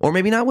or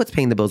maybe not what's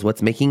paying the bills,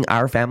 what's making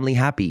our family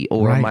happy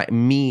or what's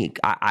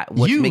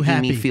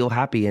making me feel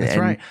happy. That's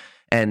right.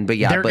 But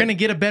yeah, they're going to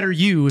get a better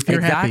you if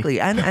you're happy. Exactly.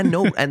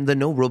 And the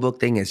no rule book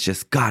thing is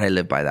just, God, I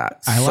live by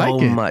that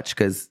much.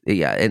 Cause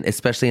and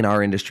especially in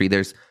our industry,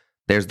 there's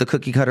the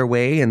cookie cutter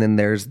way and then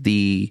there's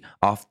the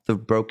off the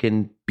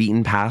broken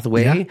beaten path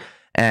way. Yeah.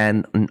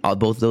 And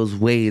both those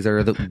ways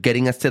are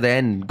getting us to the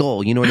end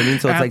goal. You know what I mean?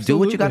 So it's like, do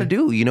what you got to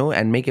do,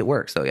 and make it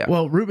work. So yeah.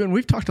 Well, Ruben,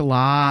 we've talked a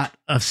lot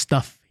of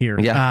stuff here.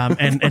 Yeah.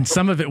 And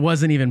some of it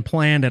wasn't even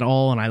planned at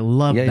all. And I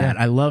love that. Yeah.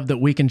 I love that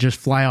we can just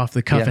fly off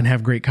the cuff and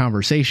have great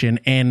conversation.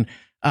 And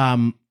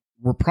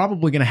we're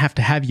probably going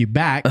to have you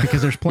back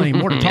because there's plenty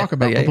more to talk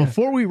about. But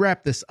before we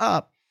wrap this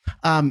up,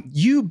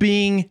 you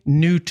being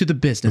new to the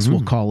business,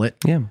 we'll call it.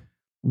 Yeah.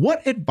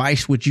 What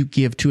advice would you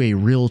give to a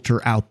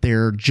realtor out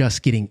there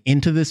just getting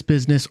into this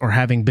business or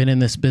having been in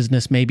this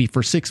business maybe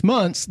for 6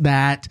 months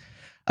that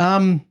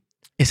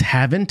is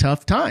having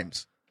tough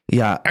times?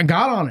 Yeah. I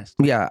got honest.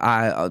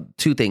 Yeah.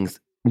 Two things.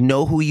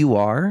 Know who you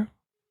are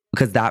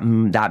because that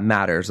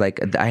matters.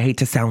 Like, I hate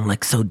to sound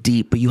like so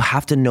deep, but you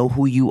have to know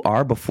who you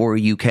are before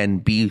you can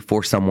be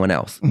for someone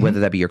else,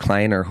 whether that be your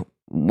client or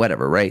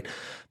whatever, right?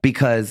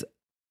 Because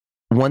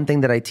one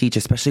thing that I teach,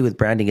 especially with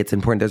branding, it's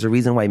important. There's a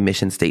reason why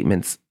mission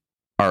statements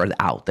are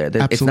out there.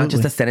 It's not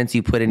just a sentence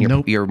you put in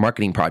your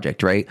marketing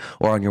project, right?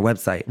 Or on your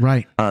website.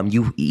 Right.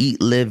 You eat,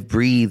 live,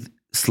 breathe,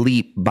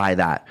 sleep by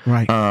that.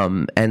 Right.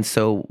 And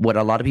so what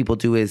a lot of people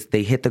do is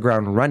they hit the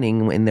ground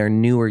running in their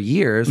newer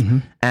years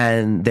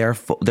and their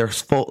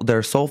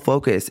sole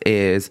focus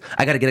is,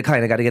 I got to get a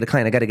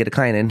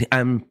client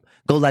and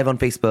go live on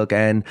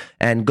Facebook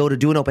and go to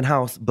do an open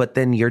house. But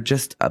then you're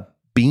just a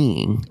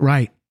being.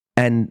 Right.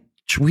 And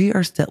we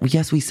are still,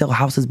 yes, we sell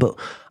houses, but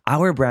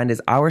our brand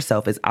is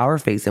ourself, is our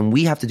face, and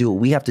we have to do what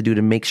we have to do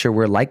to make sure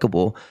we're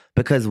likable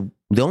because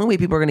the only way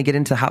people are going to get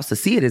into the house to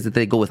see it is that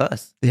they go with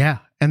us. Yeah.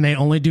 And they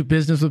only do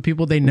business with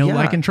people they know,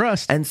 like, and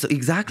trust. And so,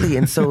 exactly.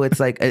 And so it's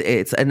like,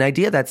 it's an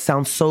idea that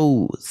sounds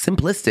so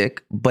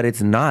simplistic, but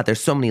it's not.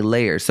 There's so many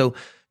layers. So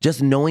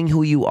just knowing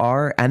who you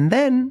are and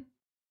then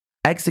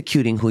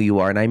executing who you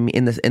are. And I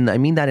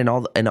mean that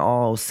in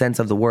all sense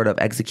of the word of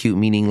execute,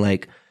 meaning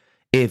like,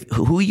 if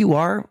who you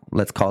are,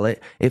 let's call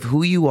it, if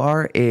who you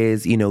are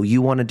is,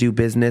 you want to do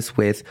business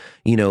with,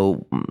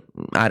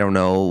 I don't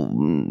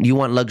know, you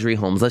want luxury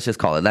homes, let's just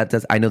call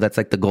it. I know that's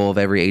like the goal of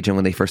every agent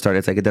when they first start.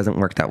 It's like, it doesn't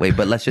work that way,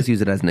 but let's just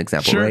use it as an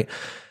example, right?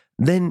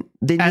 Then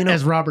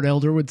as Robert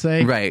Elder would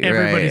say, right,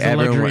 everybody's a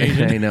luxury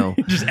agent. I know.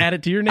 Just add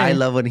it to your name. I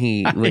love when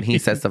he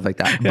says stuff like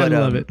that. But I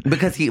love it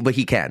because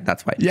he can.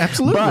 That's why. Yeah,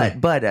 absolutely.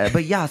 But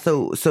yeah.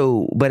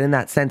 But in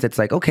that sense, it's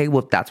like, okay,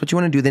 well, if that's what you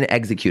want to do, then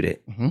execute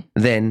it.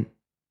 Then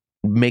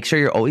make sure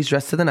you're always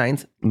dressed to the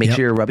nines. Make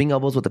sure you're rubbing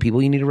elbows with the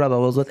people you need to rub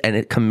elbows with,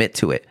 and commit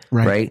to it.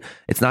 Right?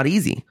 It's not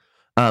easy.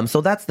 So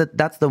that's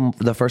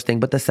the first thing.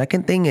 But the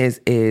second thing is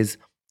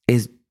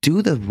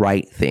do the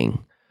right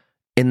thing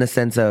in the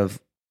sense of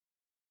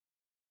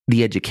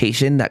the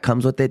education that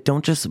comes with it.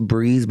 Don't just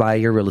breeze by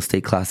your real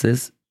estate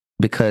classes,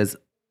 because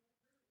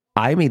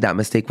I made that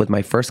mistake with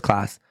my first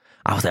class.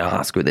 I was like,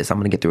 oh, screw this. I'm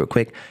going to get through it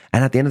quick.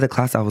 And at the end of the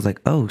class, I was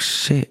like, oh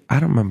shit, I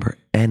don't remember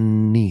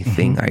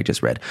anything I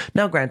just read.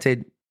 Now,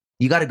 granted,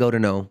 you got to go to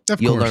know.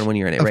 You'll learn when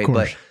you're in it,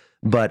 right?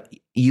 But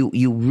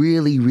you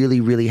really,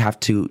 really, really have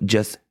to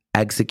just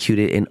execute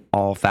it in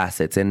all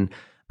facets. And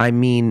I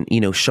mean,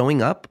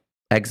 showing up,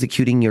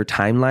 executing your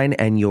timeline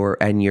and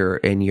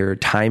your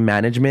time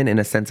management in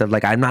a sense of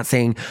like, I'm not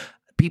saying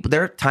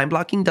their time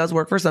blocking does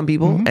work for some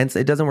people and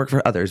it doesn't work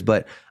for others,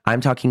 but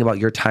I'm talking about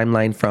your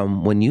timeline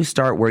from when you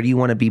start, where do you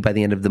want to be by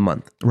the end of the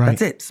month? Right.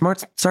 That's it.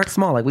 Start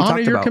small. Like we talked about.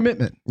 Honor your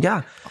commitment.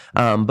 Yeah.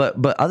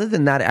 But other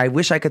than that, I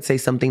wish I could say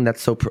something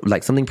that's so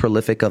like something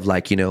prolific of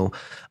like,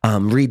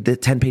 read the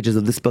 10 pages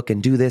of this book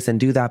and do this and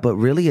do that. But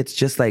really it's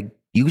just like,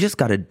 you just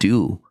got to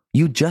do.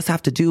 You just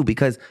have to do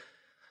because,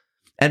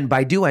 and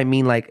by do, I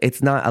mean like,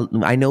 it's not,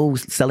 I know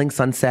Selling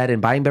Sunset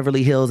and Buying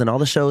Beverly Hills and all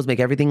the shows make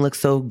everything look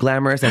so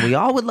glamorous and we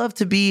all would love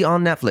to be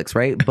on Netflix,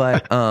 right?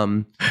 But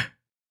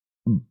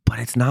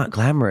it's not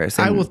glamorous.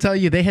 And I will tell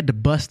you, they had to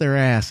bust their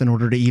ass in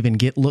order to even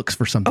get looks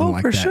for something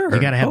like that. Sure. You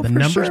got to have the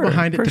numbers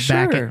behind it to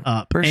back it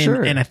up.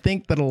 And I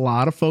think that a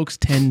lot of folks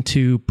tend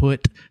to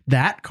put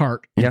that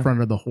cart in front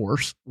of the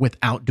horse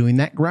without doing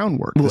that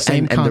groundwork. Well,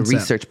 and the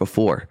research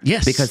before.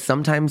 Yes. Because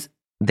sometimes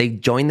they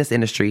join this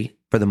industry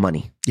for the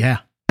money. Yeah.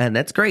 And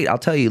that's great. I'll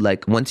tell you,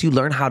 like, once you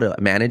learn how to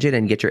manage it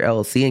and get your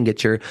LLC and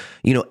get your,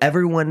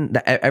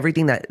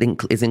 everything that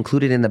is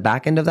included in the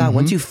back end of that,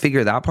 once you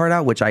figure that part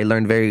out, which I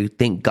learned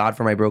thank God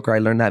for my broker, I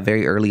learned that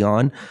very early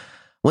on.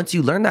 Once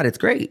you learn that, it's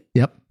great.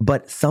 Yep.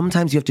 But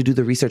sometimes you have to do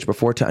the research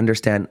before to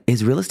understand,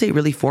 is real estate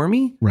really for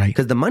me? Right.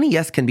 Because the money,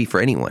 yes, can be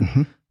for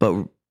anyone,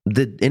 but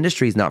the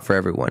industry is not for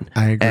everyone.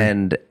 I agree.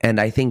 And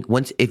I think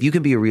if you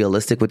can be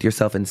realistic with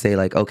yourself and say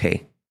like,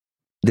 okay,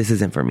 this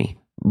isn't for me.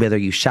 Whether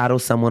you shadow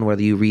someone,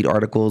 whether you read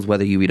articles,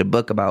 whether you read a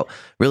book about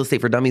real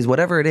estate for dummies,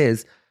 whatever it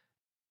is,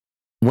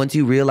 once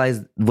you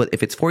realize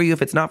if it's for you,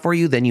 if it's not for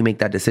you, then you make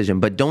that decision.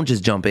 But don't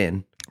just jump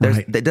in.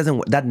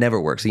 That never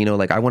works. You know,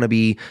 like I want to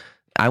be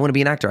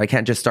an actor. I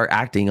can't just start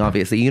acting,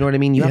 obviously. You know what I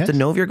mean? You have to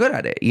know if you're good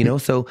at it, you know?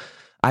 So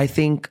I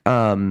think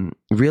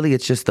really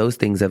it's just those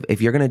things of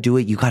if you're going to do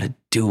it, you got to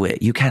do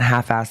it. You can't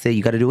half-ass it.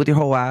 You got to do it with your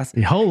whole ass.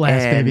 Your whole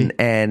ass, baby.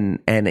 And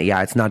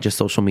yeah, it's not just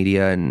social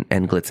media and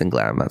glitz and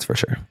glam. That's for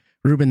sure.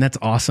 Ruben, that's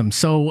awesome.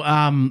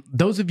 So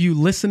those of you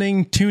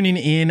listening, tuning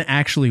in,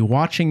 actually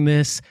watching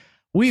this,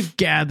 we've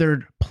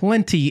gathered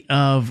plenty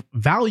of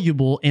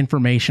valuable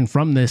information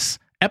from this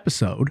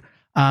episode.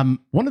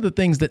 One of the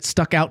things that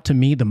stuck out to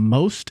me the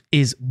most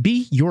is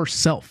be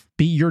yourself,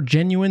 be your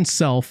genuine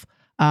self,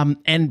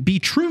 and be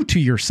true to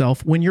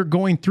yourself when you're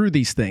going through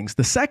these things.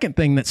 The second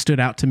thing that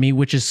stood out to me,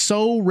 which is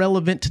so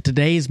relevant to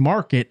today's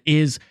market,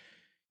 is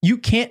you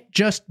can't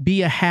just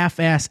be a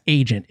half-ass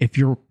agent. If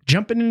you're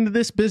jumping into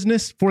this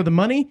business for the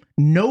money,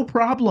 no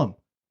problem.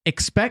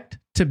 Expect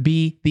to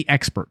be the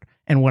expert.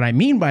 And what I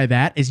mean by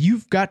that is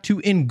you've got to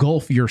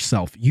engulf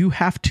yourself. You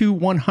have to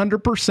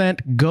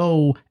 100%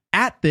 go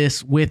at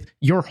this with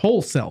your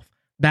whole self.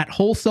 That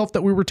whole self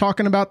that we were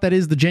talking about, that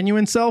is the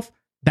genuine self,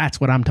 that's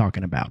what I'm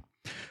talking about.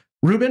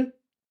 Ruben,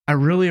 I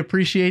really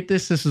appreciate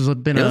this. This has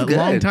been a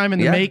long time in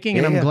the making,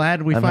 and I'm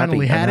glad we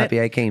finally had it. I'm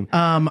happy I came.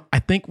 I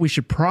think we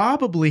should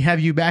probably have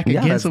you back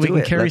again so we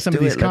can carry some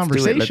of these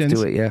conversations.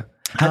 Let's do it, yeah.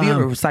 Have you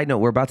ever, side note,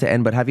 we're about to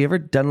end, but have you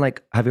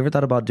ever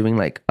thought about doing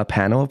like a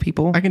panel of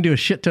people? I can do a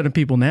shit ton of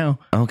people now.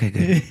 Okay,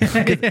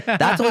 good.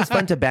 That's always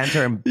fun to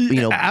banter and,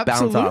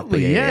 bounce off.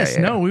 Yes.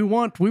 No, we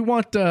want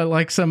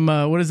like some,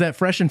 what is that?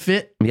 Fresh and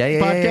Fit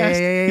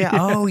podcast? Yeah.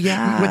 Oh,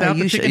 yeah. Without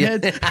the chicken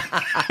heads.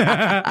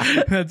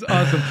 That's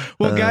awesome.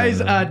 Well, guys,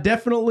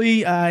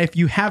 definitely, if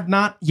you have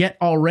not yet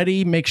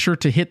already, make sure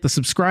to hit the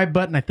subscribe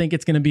button. I think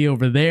it's going to be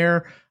over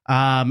there.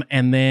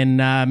 And then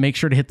make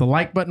sure to hit the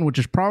like button, which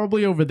is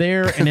probably over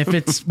there. And if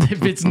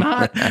it's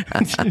not,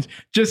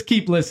 just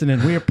keep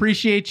listening. We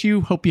appreciate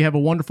you. Hope you have a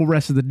wonderful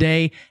rest of the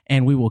day,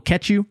 and we will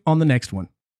catch you on the next one.